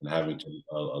and having to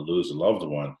lose a loved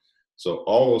one. So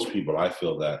all those people, I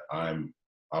feel that I'm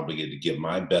obligated to give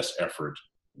my best effort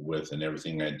with in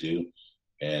everything I do,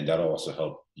 and that'll also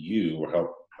help you, or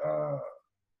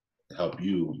help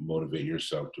you motivate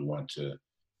yourself to want to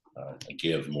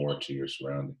give more to your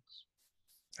surroundings.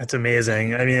 That's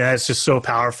amazing. I mean, that's just so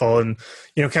powerful. And,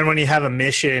 kind of when you have a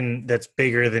mission that's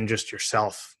bigger than just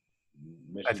yourself,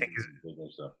 I think.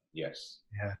 Yes.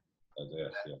 Yeah.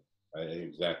 Yeah.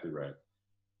 Exactly right.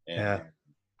 And,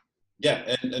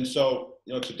 and so,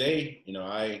 today,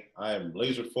 I am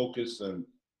laser focused and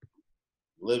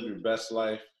live your best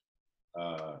life,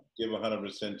 give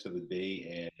 100% to the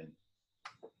day, and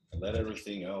let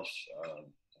everything else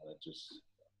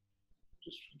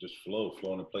just flow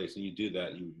into place. And you do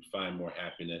that, you find more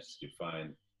happiness, you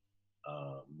find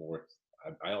more.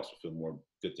 I also feel more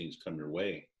good things come your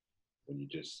way when you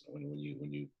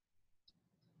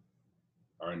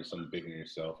are into something bigger than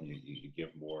yourself, and you give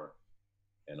more,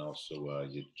 and also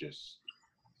you just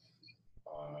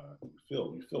you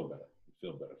feel better. You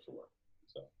feel better for it.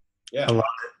 So yeah. I love it.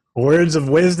 Words of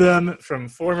wisdom from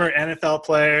former NFL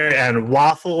player and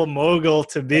waffle mogul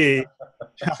to be,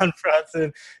 John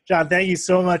Bronson. John, thank you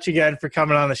so much again for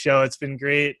coming on the show. It's been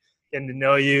great getting to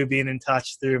know you, being in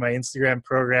touch through my Instagram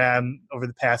program over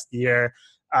the past year.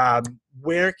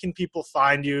 Where can people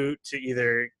find you to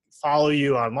either follow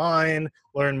you online,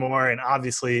 learn more, and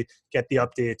obviously get the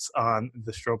updates on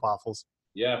the Stroop Waffles?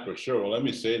 Yeah, for sure. Well, let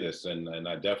me say this, and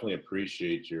I definitely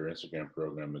appreciate your Instagram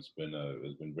program. It's been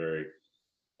very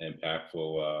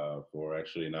impactful for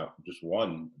actually not just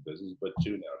one business, but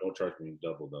two now. Don't charge me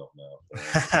double though now.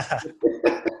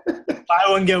 Buy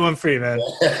one, get one free, man.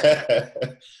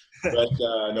 But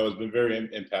no, it's been very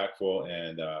impactful,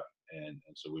 and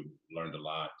so we've learned a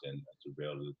lot, and to be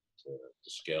able to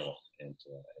scale and to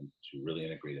really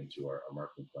integrate into our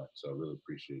marketing plan. So I really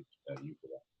appreciate you for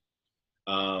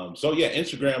that. So yeah,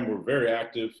 Instagram, we're very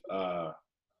active.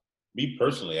 Me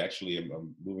personally, actually,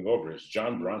 I'm moving over. It's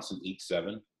John Bronson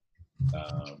 87.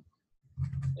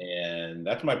 And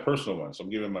that's my personal one. So I'm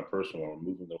giving my personal one. I'm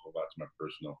moving over to my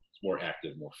personal. It's more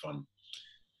active, more fun.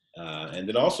 And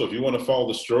then also, if you want to follow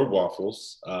the Stroop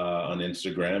Waffles on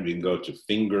Instagram, you can go to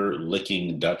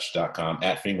fingerlickingdutch.com,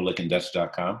 at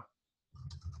fingerlickingdutch.com.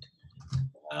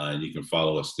 And you can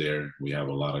follow us there. We have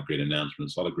a lot of great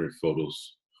announcements, a lot of great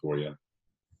photos for you.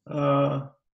 That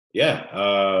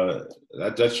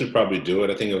should probably do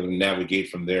it. I think it'll navigate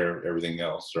from there, everything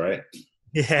else, right?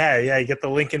 Yeah. You get the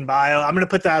link in bio. I'm going to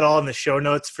put that all in the show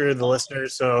notes for the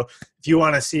listeners. So if you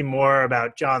want to see more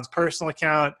about John's personal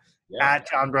account, at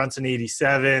John Bronson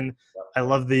 87. I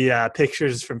love the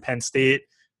pictures from Penn State.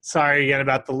 Sorry again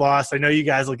about the loss. I know you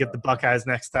guys will get the Buckeyes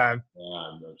next time. Yeah,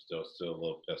 I'm still a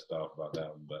little pissed off about that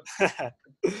one, but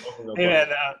hey man,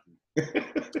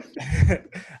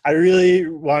 I really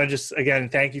want to just, again,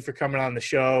 thank you for coming on the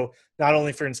show, not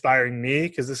only for inspiring me,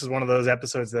 because this is one of those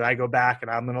episodes that I go back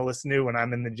and I'm going to listen to when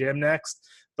I'm in the gym next,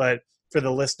 but for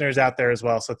the listeners out there as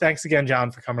well. So thanks again,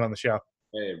 John, for coming on the show.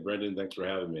 Hey, Brendan, thanks for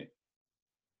having me.